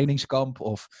nog op trainingskamp?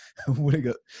 Of hoe moet ik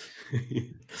dat?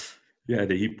 Ja,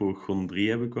 de hypochondrie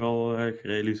heb ik wel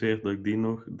gerealiseerd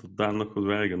dat daar nog wat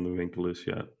werk aan de winkel is,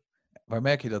 ja. Waar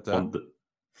merk je dat aan? Want,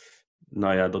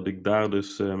 nou ja, dat ik daar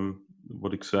dus,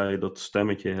 wat ik zei, dat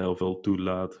stemmetje heel veel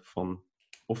toelaat van,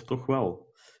 of toch wel.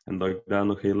 En dat ik daar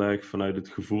nog heel erg vanuit het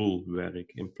gevoel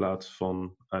werk, in plaats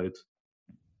van uit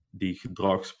die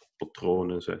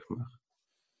gedragspatronen, zeg maar.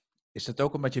 Is dat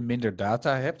ook omdat je minder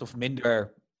data hebt of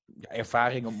minder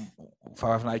ervaring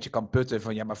waarvanuit je kan putten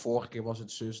van ja, maar vorige keer was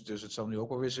het zus, dus het zal nu ook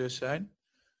wel weer zus zijn?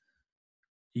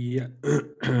 Ja,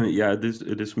 ja,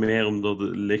 het is meer omdat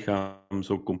het lichaam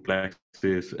zo complex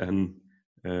is en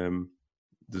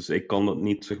dus ik kan dat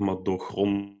niet, zeg maar,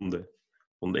 doorgronden.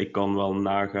 Want ik kan wel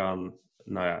nagaan,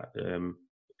 nou ja,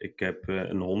 ik heb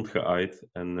een hond geëid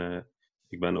en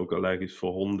ik ben ook allergisch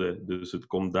voor honden, dus het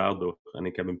komt daardoor. En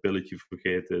ik heb een pilletje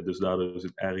vergeten, dus daardoor is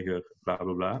het erger, bla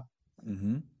bla bla.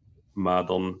 Mhm. Maar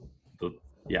dan,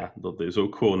 dat is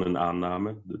ook gewoon een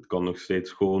aanname. Het kan nog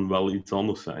steeds gewoon wel iets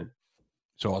anders zijn.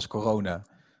 Zoals corona.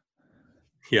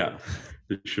 Ja,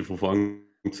 dus je vervangt,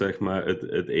 zeg maar,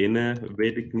 het ene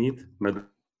weet ik niet met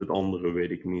het andere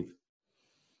weet ik niet.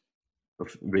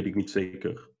 Of weet ik niet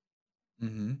zeker.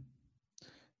 Mhm.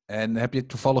 En heb je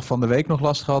toevallig van de week nog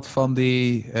last gehad van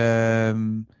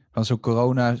van zo'n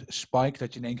corona-spike,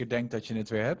 dat je in één keer denkt dat je het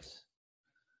weer hebt?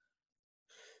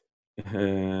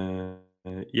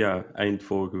 Ja, eind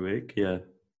vorige week, ja.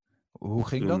 Hoe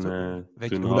ging Toen, dat? Weet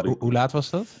je, toen had ik... hoe laat was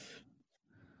dat?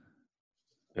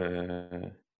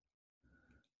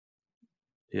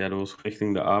 Ja, dat was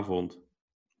richting de avond.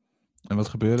 En wat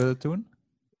gebeurde er toen?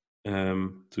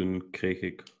 Toen kreeg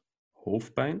ik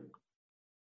hoofdpijn.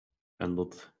 En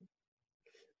dat...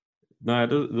 Nou ja,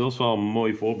 dat was wel een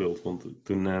mooi voorbeeld. Want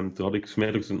toen had ik 's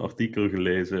middags een artikel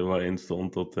gelezen waarin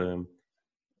stond dat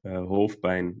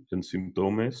hoofdpijn een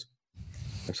symptoom is.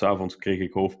 En 's avonds kreeg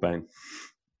ik hoofdpijn.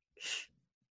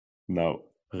 Nou,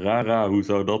 rara, hoe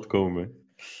zou dat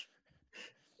komen?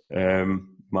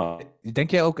 Maar,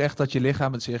 Denk jij ook echt dat je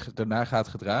lichaam het zich daarna gaat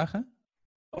gedragen?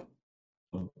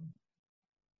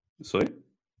 sorry?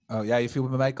 Oh ja, je viel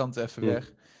bij mijn kant even Ja.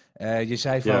 weg. Je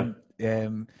zei Ja.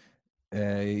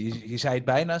 je zei het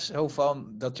bijna zo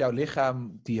van dat jouw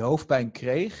lichaam die hoofdpijn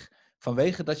kreeg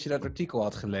vanwege dat je dat artikel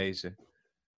had gelezen.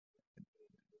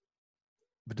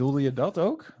 Bedoelde je dat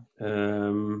ook?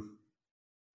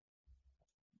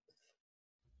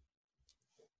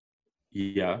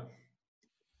 Ja.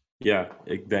 Ja,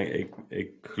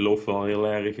 ik geloof wel heel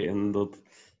erg in dat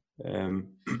ehm,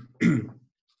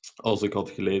 als ik had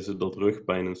gelezen dat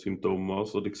rugpijn een symptoom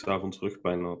was, dat ik 's avonds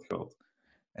rugpijn had gehad.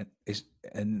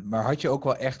 Maar had je ook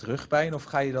wel echt rugpijn? Of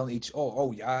ga je dan iets,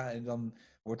 oh ja, en dan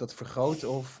wordt dat vergroot?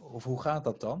 Of hoe gaat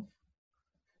dat dan?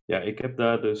 Ja, ik heb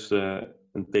daar dus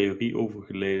een theorie over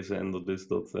gelezen en dat is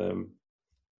dat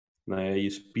nou ja, je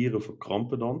spieren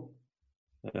verkrampen dan,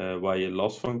 waar je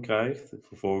last van krijgt.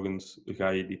 Vervolgens ga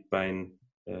je die pijn,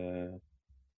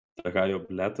 daar ga je op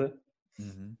letten,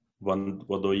 Mhm.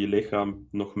 waardoor je lichaam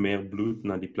nog meer bloed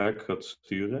naar die plek gaat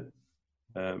sturen.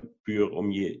 Puur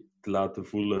om je te laten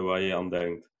voelen waar je aan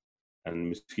denkt. En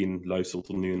misschien luistert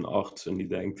er nu een arts en die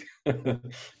denkt,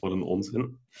 wat een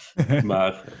onzin.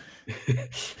 Maar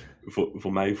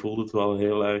voor mij voelt het wel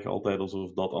heel erg altijd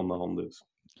alsof dat aan de hand is.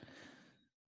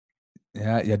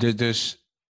 Ja,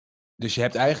 dus je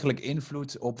hebt eigenlijk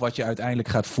invloed op wat je uiteindelijk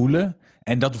gaat voelen.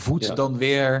 En dat voedt Ja, dan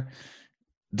weer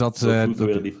dat... dat voelt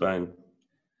weer die pijn.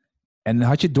 En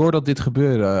had je door dat dit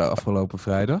gebeurde afgelopen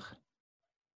vrijdag?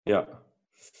 Ja.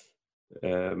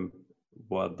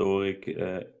 Waardoor ik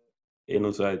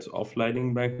enerzijds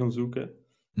afleiding ben gaan zoeken.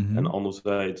 Mhm. En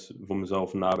anderzijds voor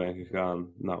mezelf na ben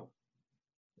gegaan. Nou,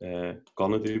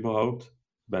 kan het überhaupt?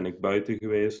 Ben ik buiten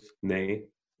geweest? Nee.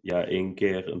 Ja, 1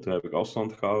 keer en toen heb ik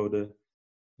afstand gehouden.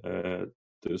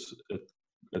 Dus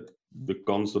de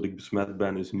kans dat ik besmet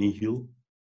ben is nihil.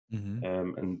 Mhm.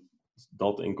 En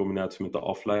dat in combinatie met de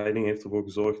afleiding heeft ervoor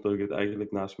gezorgd dat ik het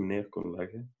eigenlijk naast me neer kon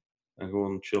leggen. En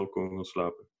gewoon chill kon gaan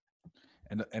slapen.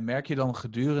 En merk je dan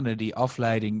gedurende die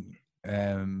afleiding,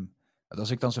 dat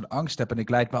als ik dan zo'n angst heb en ik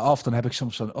leid me af, dan heb ik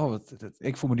soms zo'n,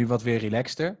 ik voel me nu wat weer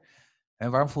relaxter.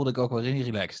 En waarom voelde ik ook wel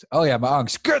relaxed? Oh ja, mijn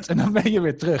angst, kut! En dan ben je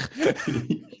weer terug.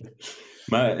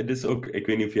 Maar het is ook, ik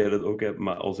weet niet of jij dat ook hebt,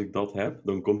 maar als ik dat heb,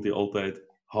 dan komt hij altijd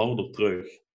harder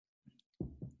terug.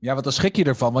 Ja, want dan schrik je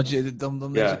ervan, want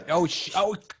dan is Ja. het,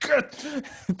 oh, kut!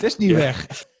 Het is niet Ja.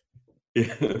 weg.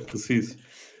 Ja, precies.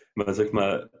 Maar zeg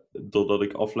maar, doordat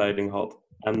ik afleiding had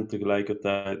en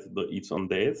tegelijkertijd er iets aan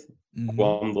deed, Mhm.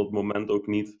 kwam dat moment ook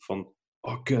niet van,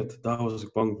 oh kut, daar was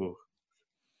ik bang voor.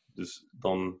 Dus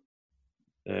dan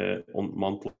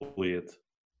ontmantel je het.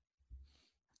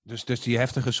 Dus die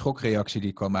heftige schokreactie,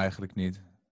 die kwam eigenlijk niet.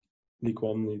 Die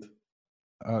kwam niet.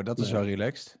 Oh, dat is Nee. wel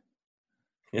relaxed.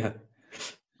 Ja,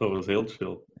 dat was heel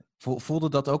chill. Voelde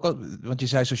dat ook al, want je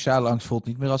zei sociale angst voelt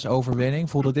niet meer als overwinning.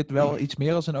 Voelde dit wel iets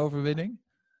meer als een overwinning?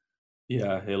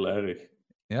 Ja, heel erg.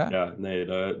 Ja? Ja, nee,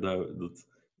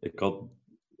 ik had,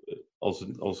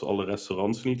 als alle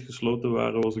restaurants niet gesloten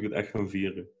waren, was ik het echt gaan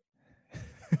vieren.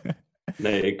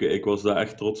 Nee, ik was daar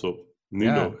echt trots op. Nu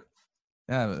Ja. nog.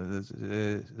 Ja,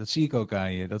 dat zie ik ook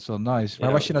aan je. Dat is wel nice. Waar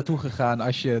Ja. was je naartoe gegaan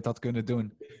als je het had kunnen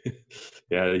doen?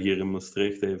 Ja, hier in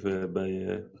Maastricht even bij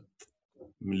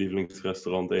mijn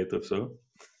lievelingsrestaurant eten of zo.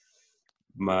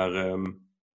 Maar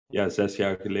ja, 6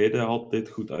 jaar geleden had dit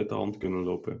goed uit de hand kunnen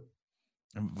lopen.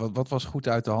 En wat was goed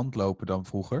uit de hand lopen dan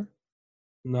vroeger?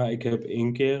 Nou, ik heb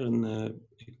 1 keer,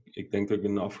 ik denk dat ik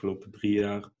in de afgelopen 3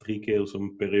 jaar 3 keer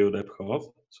zo'n periode heb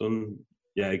gehad.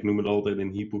 Ja, ik noem het altijd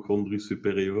een hypochondrische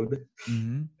periode.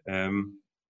 Mhm.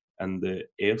 En de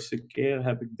eerste keer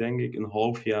heb ik denk ik een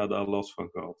half jaar daar last van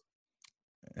gehad.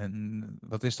 En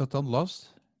wat is dat dan,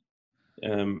 last?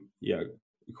 Ja,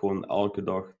 gewoon elke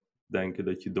dag denken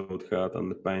dat je doodgaat aan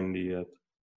de pijn die je hebt.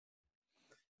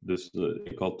 Dus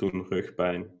ik had toen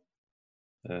rugpijn.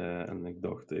 En ik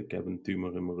dacht, ik heb een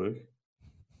tumor in mijn rug.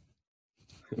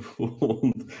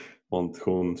 want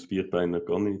gewoon spierpijn, dat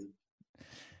kan niet.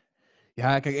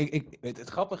 Ja, kijk, het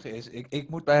grappige is, ik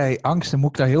moet bij angsten moet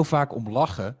ik daar heel vaak om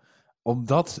lachen.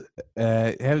 Omdat,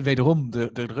 wederom, de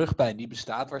rugpijn die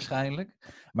bestaat waarschijnlijk.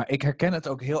 Maar ik herken het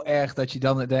ook heel erg dat je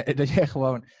dan, dat je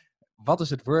gewoon, wat is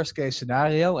het worst case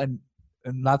scenario? En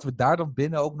laten we daar dan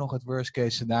binnen ook nog het worst case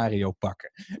scenario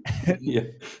pakken. Ja.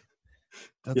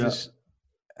 Dat Ja. is,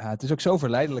 het is ook zo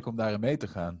verleidelijk om daarin mee te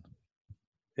gaan.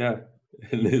 Ja,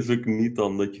 en het is ook niet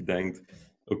dan dat je denkt,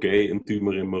 oké, een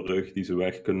tumor in mijn rug die ze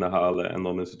weg kunnen halen en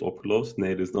dan is het opgelost. Nee,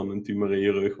 het is dan een tumor in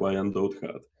je rug waar je aan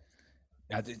doodgaat.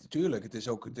 Ja, tuurlijk.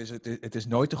 Het is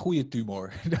nooit een goede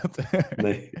tumor.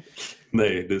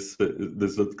 Nee,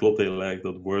 dus dat klopt heel erg,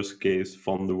 dat worst case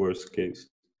van de worst case.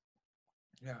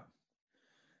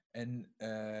 En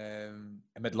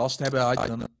met last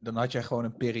hebben, dan had jij gewoon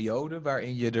een periode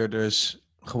waarin je er dus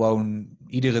gewoon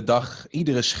iedere dag,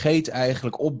 iedere scheet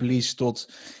eigenlijk opblies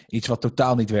tot iets wat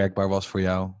totaal niet werkbaar was voor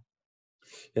jou.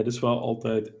 Ja, het is wel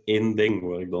altijd één ding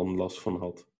waar ik dan last van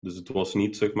had. Dus het was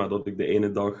niet zeg maar dat ik de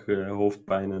ene dag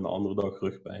hoofdpijn en de andere dag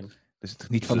rugpijn. Dus het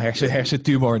niet Dus van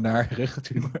hersentumor naar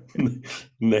ruggentumor.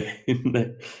 Nee,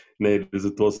 nee, nee. Dus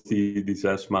het was die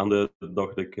 6 maanden,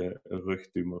 dacht ik, een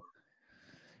rugtumor.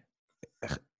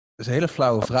 Dat is een hele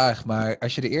flauwe vraag, maar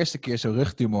als je de eerste keer zo'n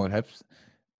rugtumor hebt,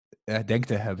 denkt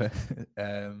te hebben.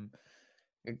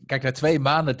 Kijk, na 2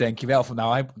 maanden denk je wel van,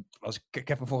 nou, ik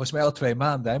heb hem volgens mij al 2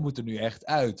 maanden, hij moet er nu echt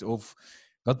uit. Of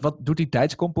wat doet die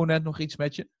tijdscomponent nog iets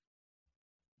met je?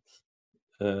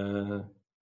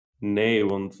 Nee,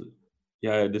 want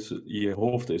ja, dus je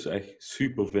hoofd is echt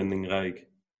super vindingrijk.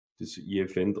 Dus je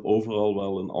vindt overal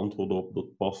wel een antwoord op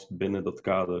dat past binnen dat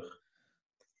kader.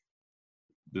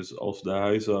 Dus als de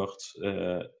huisarts,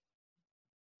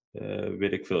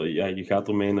 weet ik veel, ja, je gaat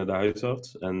ermee naar de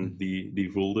huisarts en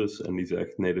die voelt dus en die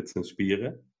zegt, nee, dit zijn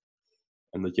spieren.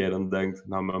 En dat jij dan denkt,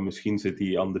 nou, maar misschien zit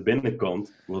die aan de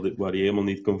binnenkant, waar die helemaal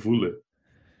niet kan voelen.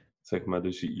 Zeg maar,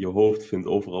 dus je hoofd vindt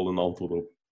overal een antwoord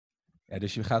op. Ja,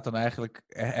 dus je gaat dan eigenlijk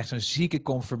echt een zieke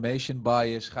confirmation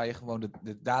bias. Ga je gewoon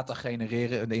de data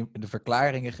genereren, de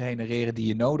verklaringen genereren die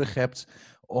je nodig hebt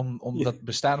om dat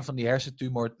bestaan van die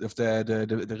hersentumor of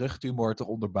de rugtumor te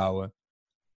onderbouwen.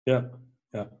 Ja,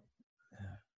 ja.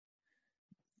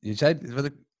 Je zei, wat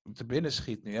ik te binnen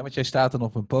schiet nu, hè, want jij staat dan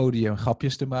op een podium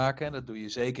grapjes te maken en dat doe je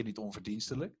zeker niet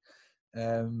onverdienstelijk.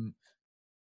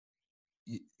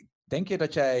 Denk je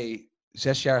dat jij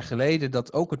 6 jaar geleden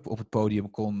dat ook op het podium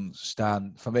kon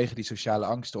staan vanwege die sociale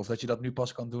angsten? Of dat je dat nu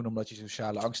pas kan doen omdat je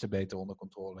sociale angsten beter onder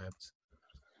controle hebt?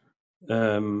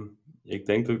 Ik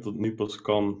denk dat ik dat nu pas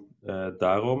kan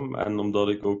daarom. En omdat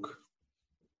ik ook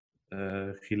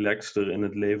relaxter in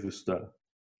het leven sta.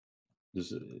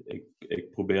 Dus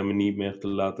ik probeer me niet meer te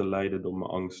laten leiden door mijn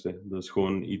angsten. Dat is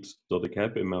gewoon iets dat ik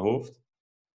heb in mijn hoofd.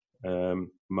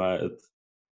 Maar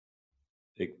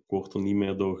ik word er niet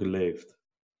meer door geleefd.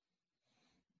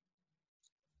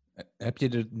 Heb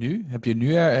je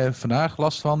nu vandaag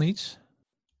last van iets?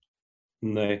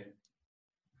 Nee.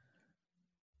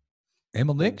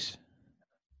 Helemaal niks?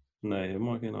 Nee,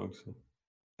 helemaal geen angsten.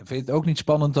 En vind je het ook niet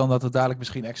spannend dan dat er dadelijk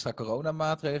misschien extra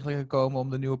coronamaatregelen komen om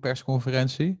de nieuwe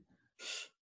persconferentie?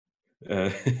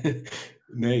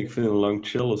 Nee, ik vind het lang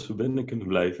chill als we binnen kunnen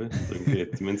blijven. Dan kun je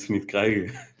het tenminste niet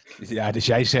krijgen. Ja, dus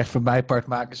jij zegt van mijn part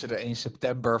maken ze er 1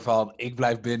 september van. Ik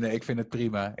blijf binnen, ik vind het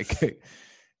prima.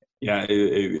 Ja,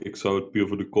 ik zou het puur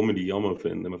voor de comedy jammer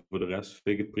vinden, maar voor de rest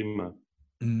vind ik het prima.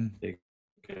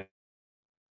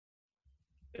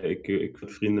 Ik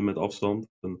vind vrienden met afstand.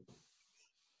 En,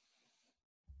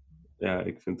 ja,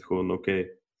 ik vind het gewoon oké.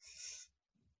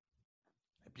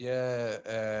 Heb je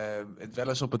het wel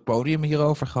eens op het podium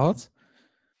hierover gehad?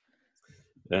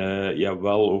 Ja,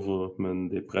 wel over mijn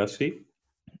depressie.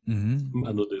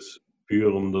 Maar dat is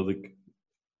puur omdat ik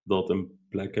dat een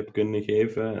plek heb kunnen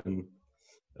geven.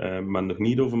 Maar nog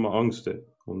niet over mijn angsten.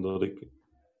 Omdat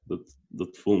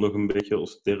dat voelt nog een beetje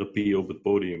als therapie op het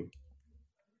podium.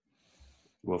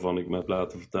 Waarvan ik me heb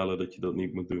laten vertellen dat je dat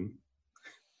niet moet doen.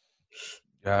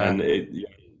 Ja. En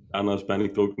daarnaast ben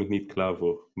ik er ook nog niet klaar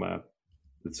voor. Maar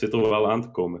het zit er wel aan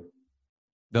te komen.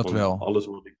 Dat Want wel.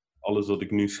 alles wat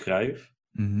ik nu schrijf,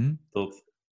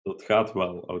 dat gaat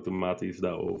wel automatisch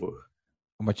daarover.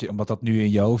 Omdat dat nu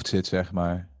in je hoofd zit, zeg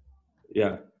maar.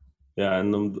 Ja,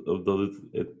 en omdat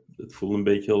het voelt een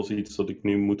beetje als iets dat ik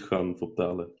nu moet gaan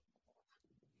vertellen.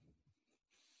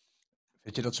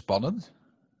 Vind je dat spannend?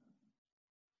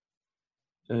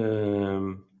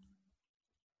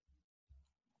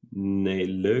 Nee,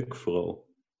 leuk vooral.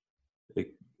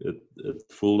 Het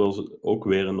voelde als ook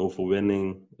weer een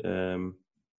overwinning.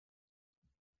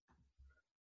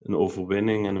 Een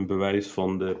overwinning en een bewijs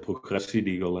van de progressie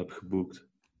die ik al heb geboekt.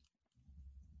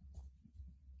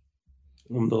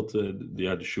 Omdat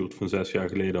de shoot van 6 jaar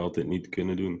geleden had dit niet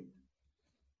kunnen doen.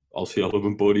 Als hij al op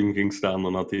een podium ging staan,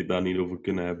 dan had hij het daar niet over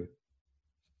kunnen hebben.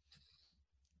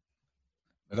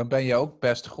 Dan ben je ook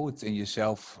best goed in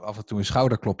jezelf af en toe een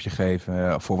schouderklopje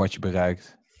geven voor wat je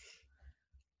bereikt.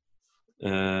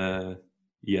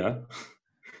 Ja.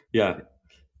 Ja.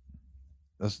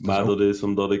 Dat is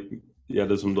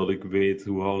omdat ik weet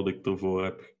hoe hard ik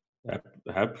ervoor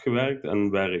heb gewerkt en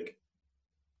werk.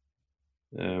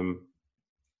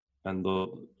 En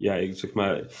dat, ja, ik zeg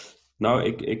maar... Nou,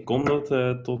 ik kon dat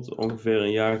tot ongeveer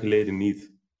een jaar geleden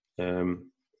niet.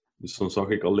 Dus dan zag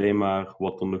ik alleen maar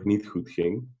wat er nog niet goed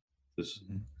ging. Dus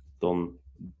dan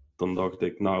dacht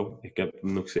ik, nou, ik heb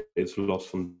nog steeds last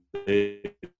van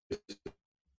deze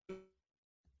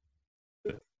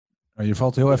Oh, je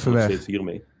valt heel even nog weg. steeds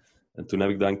hiermee. En toen heb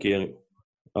ik daar een keer...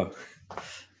 Oh,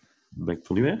 ben ik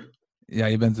er nu weer? Ja,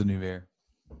 je bent er nu weer.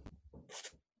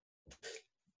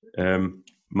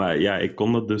 Maar ja, ik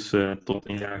kon dat dus tot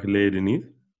een jaar geleden niet.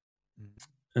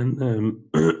 En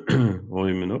hoor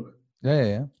je me nog?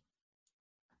 Ja.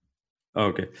 Oh,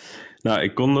 oké. Nou,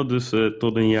 ik kon dat dus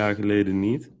tot een jaar geleden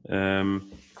niet.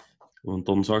 Want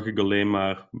dan zag ik alleen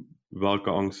maar welke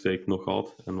angsten ik nog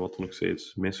had en wat er nog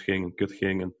steeds misging en kut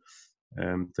ging.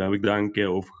 Toen heb ik daar een keer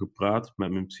over gepraat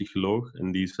met mijn psycholoog.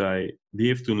 En die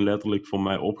heeft toen letterlijk voor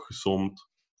mij opgesomd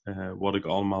wat ik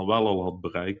allemaal wel al had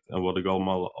bereikt. En wat ik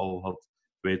allemaal al had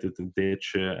weten te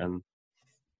ditchen. En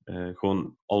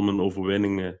gewoon al mijn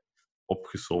overwinningen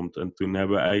opgesomd. En toen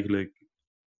hebben we eigenlijk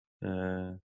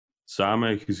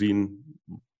samen gezien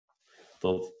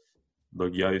dat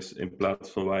ik juist in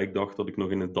plaats van waar ik dacht dat ik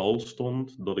nog in het dal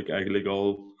stond, dat ik eigenlijk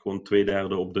al gewoon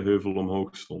 2/3 op de heuvel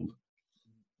omhoog stond.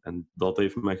 En dat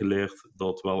heeft me geleerd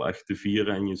dat wel echt te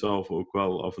vieren en jezelf ook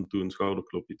wel af en toe een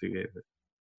schouderklopje te geven.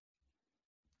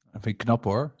 Dat vind ik knap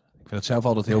hoor. Ik vind het zelf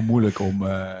altijd heel moeilijk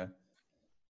omdat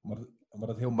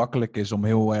het heel makkelijk is om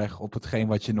heel erg op hetgeen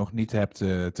wat je nog niet hebt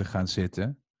te gaan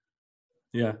zitten.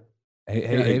 Ja,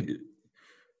 Ja,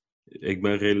 ik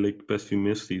ben redelijk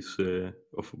pessimistisch,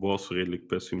 of was redelijk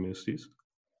pessimistisch.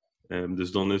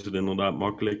 Dus dan is het inderdaad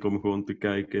makkelijk om gewoon te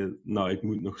kijken, nou, ik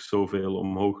moet nog zoveel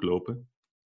omhoog lopen.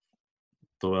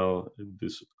 Terwijl het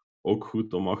is ook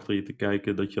goed om achter je te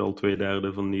kijken dat je al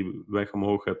 2/3 van die weg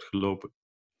omhoog hebt gelopen.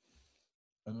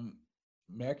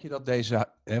 merk je dat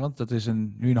deze, want dat is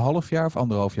nu een half jaar of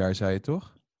 1,5 jaar, zei je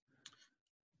toch?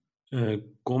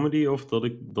 Comedy of dat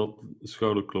ik dat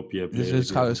schouderklopje heb Dit is leren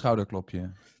het geven?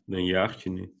 schouderklopje. Een jaartje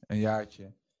nu. Een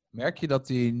jaartje. Merk je dat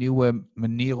die nieuwe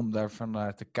manier om daarvan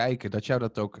naar te kijken, dat jou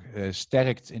dat ook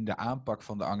sterkt in de aanpak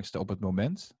van de angsten op het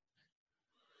moment?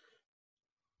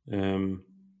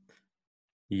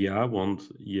 Ja, want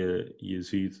je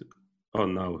ziet... Oh,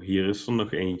 nou, hier is er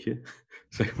nog eentje.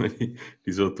 Zeg maar,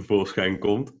 die zo tevoorschijn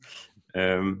komt.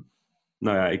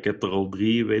 Nou ja, ik heb er al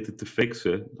 3 weten te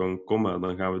fixen. Dan kom maar,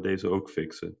 dan gaan we deze ook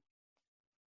fixen.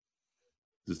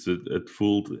 Dus het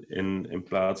voelt in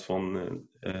plaats van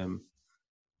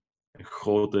een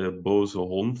grote boze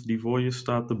hond die voor je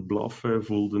staat te blaffen,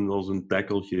 voelt het als een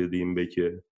tackeltje die een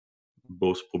beetje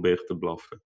boos probeert te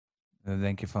blaffen. Dan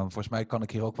denk je van, volgens mij kan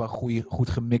ik hier ook wel een goed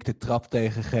gemikte trap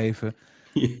tegen geven.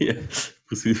 Ja,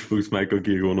 precies. Volgens mij kan ik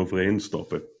hier gewoon overheen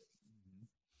stappen.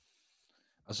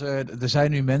 Er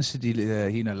zijn nu mensen die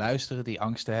hier naar luisteren, die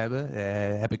angsten hebben.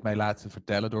 Heb ik mij laten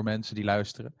vertellen door mensen die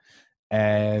luisteren.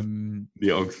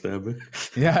 Die angst hebben.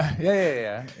 Ja.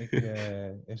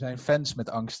 Er zijn fans met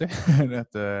angsten.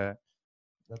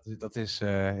 dat is,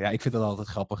 ja, ik vind dat altijd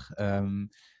grappig.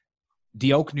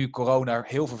 Die ook nu corona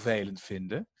heel vervelend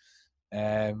vinden.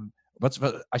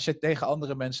 Als je tegen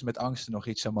andere mensen met angsten nog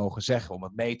iets zou mogen zeggen om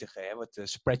het mee te geven,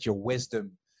 spread your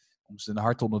wisdom, om ze een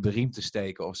hart onder de riem te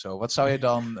steken of zo. Wat zou je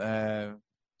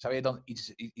dan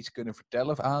iets kunnen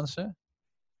vertellen aan ze?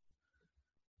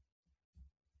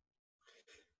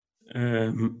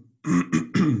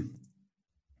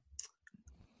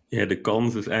 Ja, de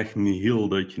kans is echt niet heel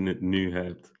dat je het nu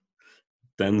hebt.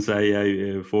 Tenzij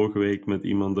jij vorige week met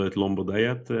iemand uit Lombardije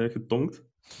hebt getonkt.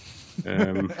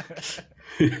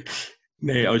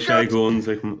 Nee, als jij gewoon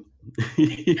zeg maar...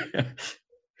 Ja.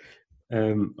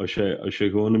 Als je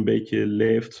gewoon een beetje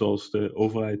leeft zoals de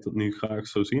overheid dat nu graag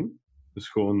zou zien. Dus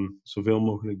gewoon zoveel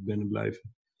mogelijk binnen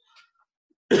blijven.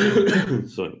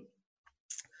 Sorry.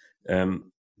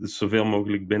 Dus zoveel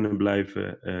mogelijk binnen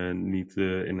blijven, niet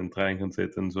in een trein gaan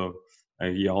zitten en zo.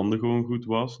 En je handen gewoon goed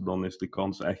was, dan is de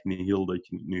kans echt niet heel dat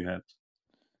je het nu hebt.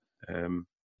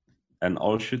 En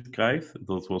als je het krijgt,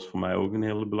 dat was voor mij ook een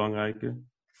hele belangrijke.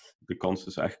 De kans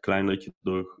is echt klein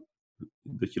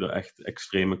dat je er echt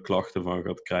extreme klachten van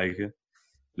gaat krijgen.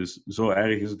 Dus zo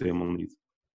erg is het helemaal niet.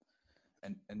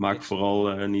 Maak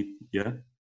vooral niet... Ja?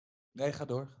 Nee, ga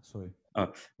door. Sorry.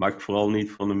 Maak vooral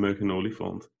niet van een mug een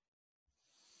olifant.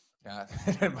 Ja,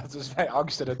 maar het is bij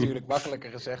angsten natuurlijk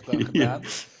makkelijker gezegd dan gedaan. Ja.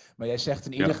 Maar jij zegt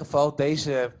in ieder geval,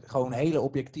 deze gewoon hele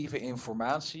objectieve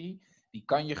informatie, die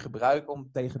kan je gebruiken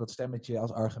om tegen dat stemmetje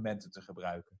als argumenten te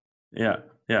gebruiken. Ja,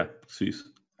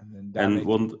 precies.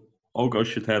 Want ook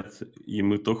als je het hebt, je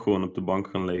moet toch gewoon op de bank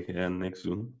gaan liggen en niks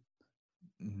doen.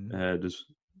 Mm-hmm.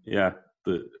 Dus ja,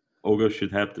 ook als je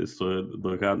het hebt,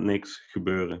 er gaat niks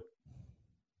gebeuren.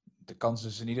 De kans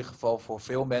is in ieder geval voor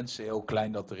veel mensen heel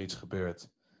klein dat er iets gebeurt.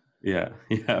 Ja,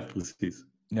 precies.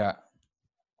 Ja,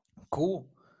 cool.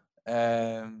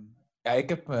 Ja,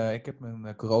 ik heb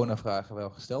mijn coronavragen wel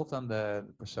gesteld aan de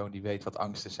persoon die weet wat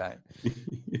angsten zijn.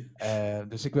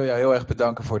 Dus ik wil jou heel erg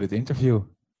bedanken voor dit interview.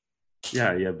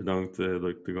 Ja, jij bedankt dat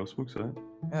ik te gast mocht zijn.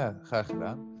 Ja, graag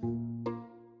gedaan.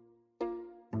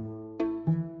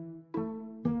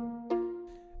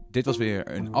 Dit was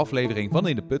weer een aflevering van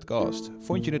In de Podcast.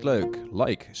 Vond je het leuk?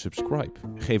 Like, subscribe,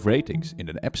 geef ratings in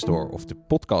de App Store of de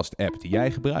podcast-app die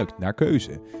jij gebruikt, naar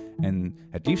keuze. En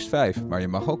het liefst 5, maar je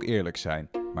mag ook eerlijk zijn,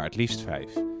 maar het liefst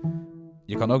 5.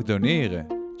 Je kan ook doneren.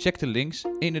 Check de links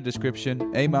in de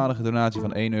description. Eenmalige donatie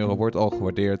van €1 wordt al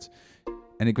gewaardeerd.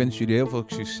 En ik wens jullie heel veel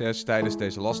succes tijdens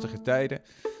deze lastige tijden.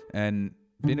 En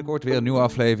binnenkort weer een nieuwe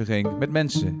aflevering met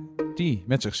mensen die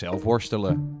met zichzelf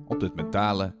worstelen op het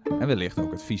mentale en wellicht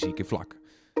ook het fysieke vlak.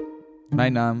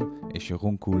 Mijn naam is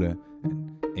Jeroen Koelen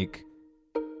en ik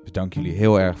bedank jullie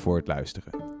heel erg voor het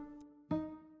luisteren.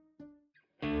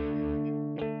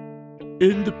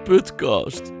 In de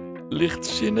podcast.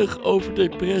 Lichtzinnig over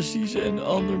depressies en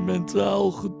ander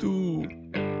mentaal gedoe.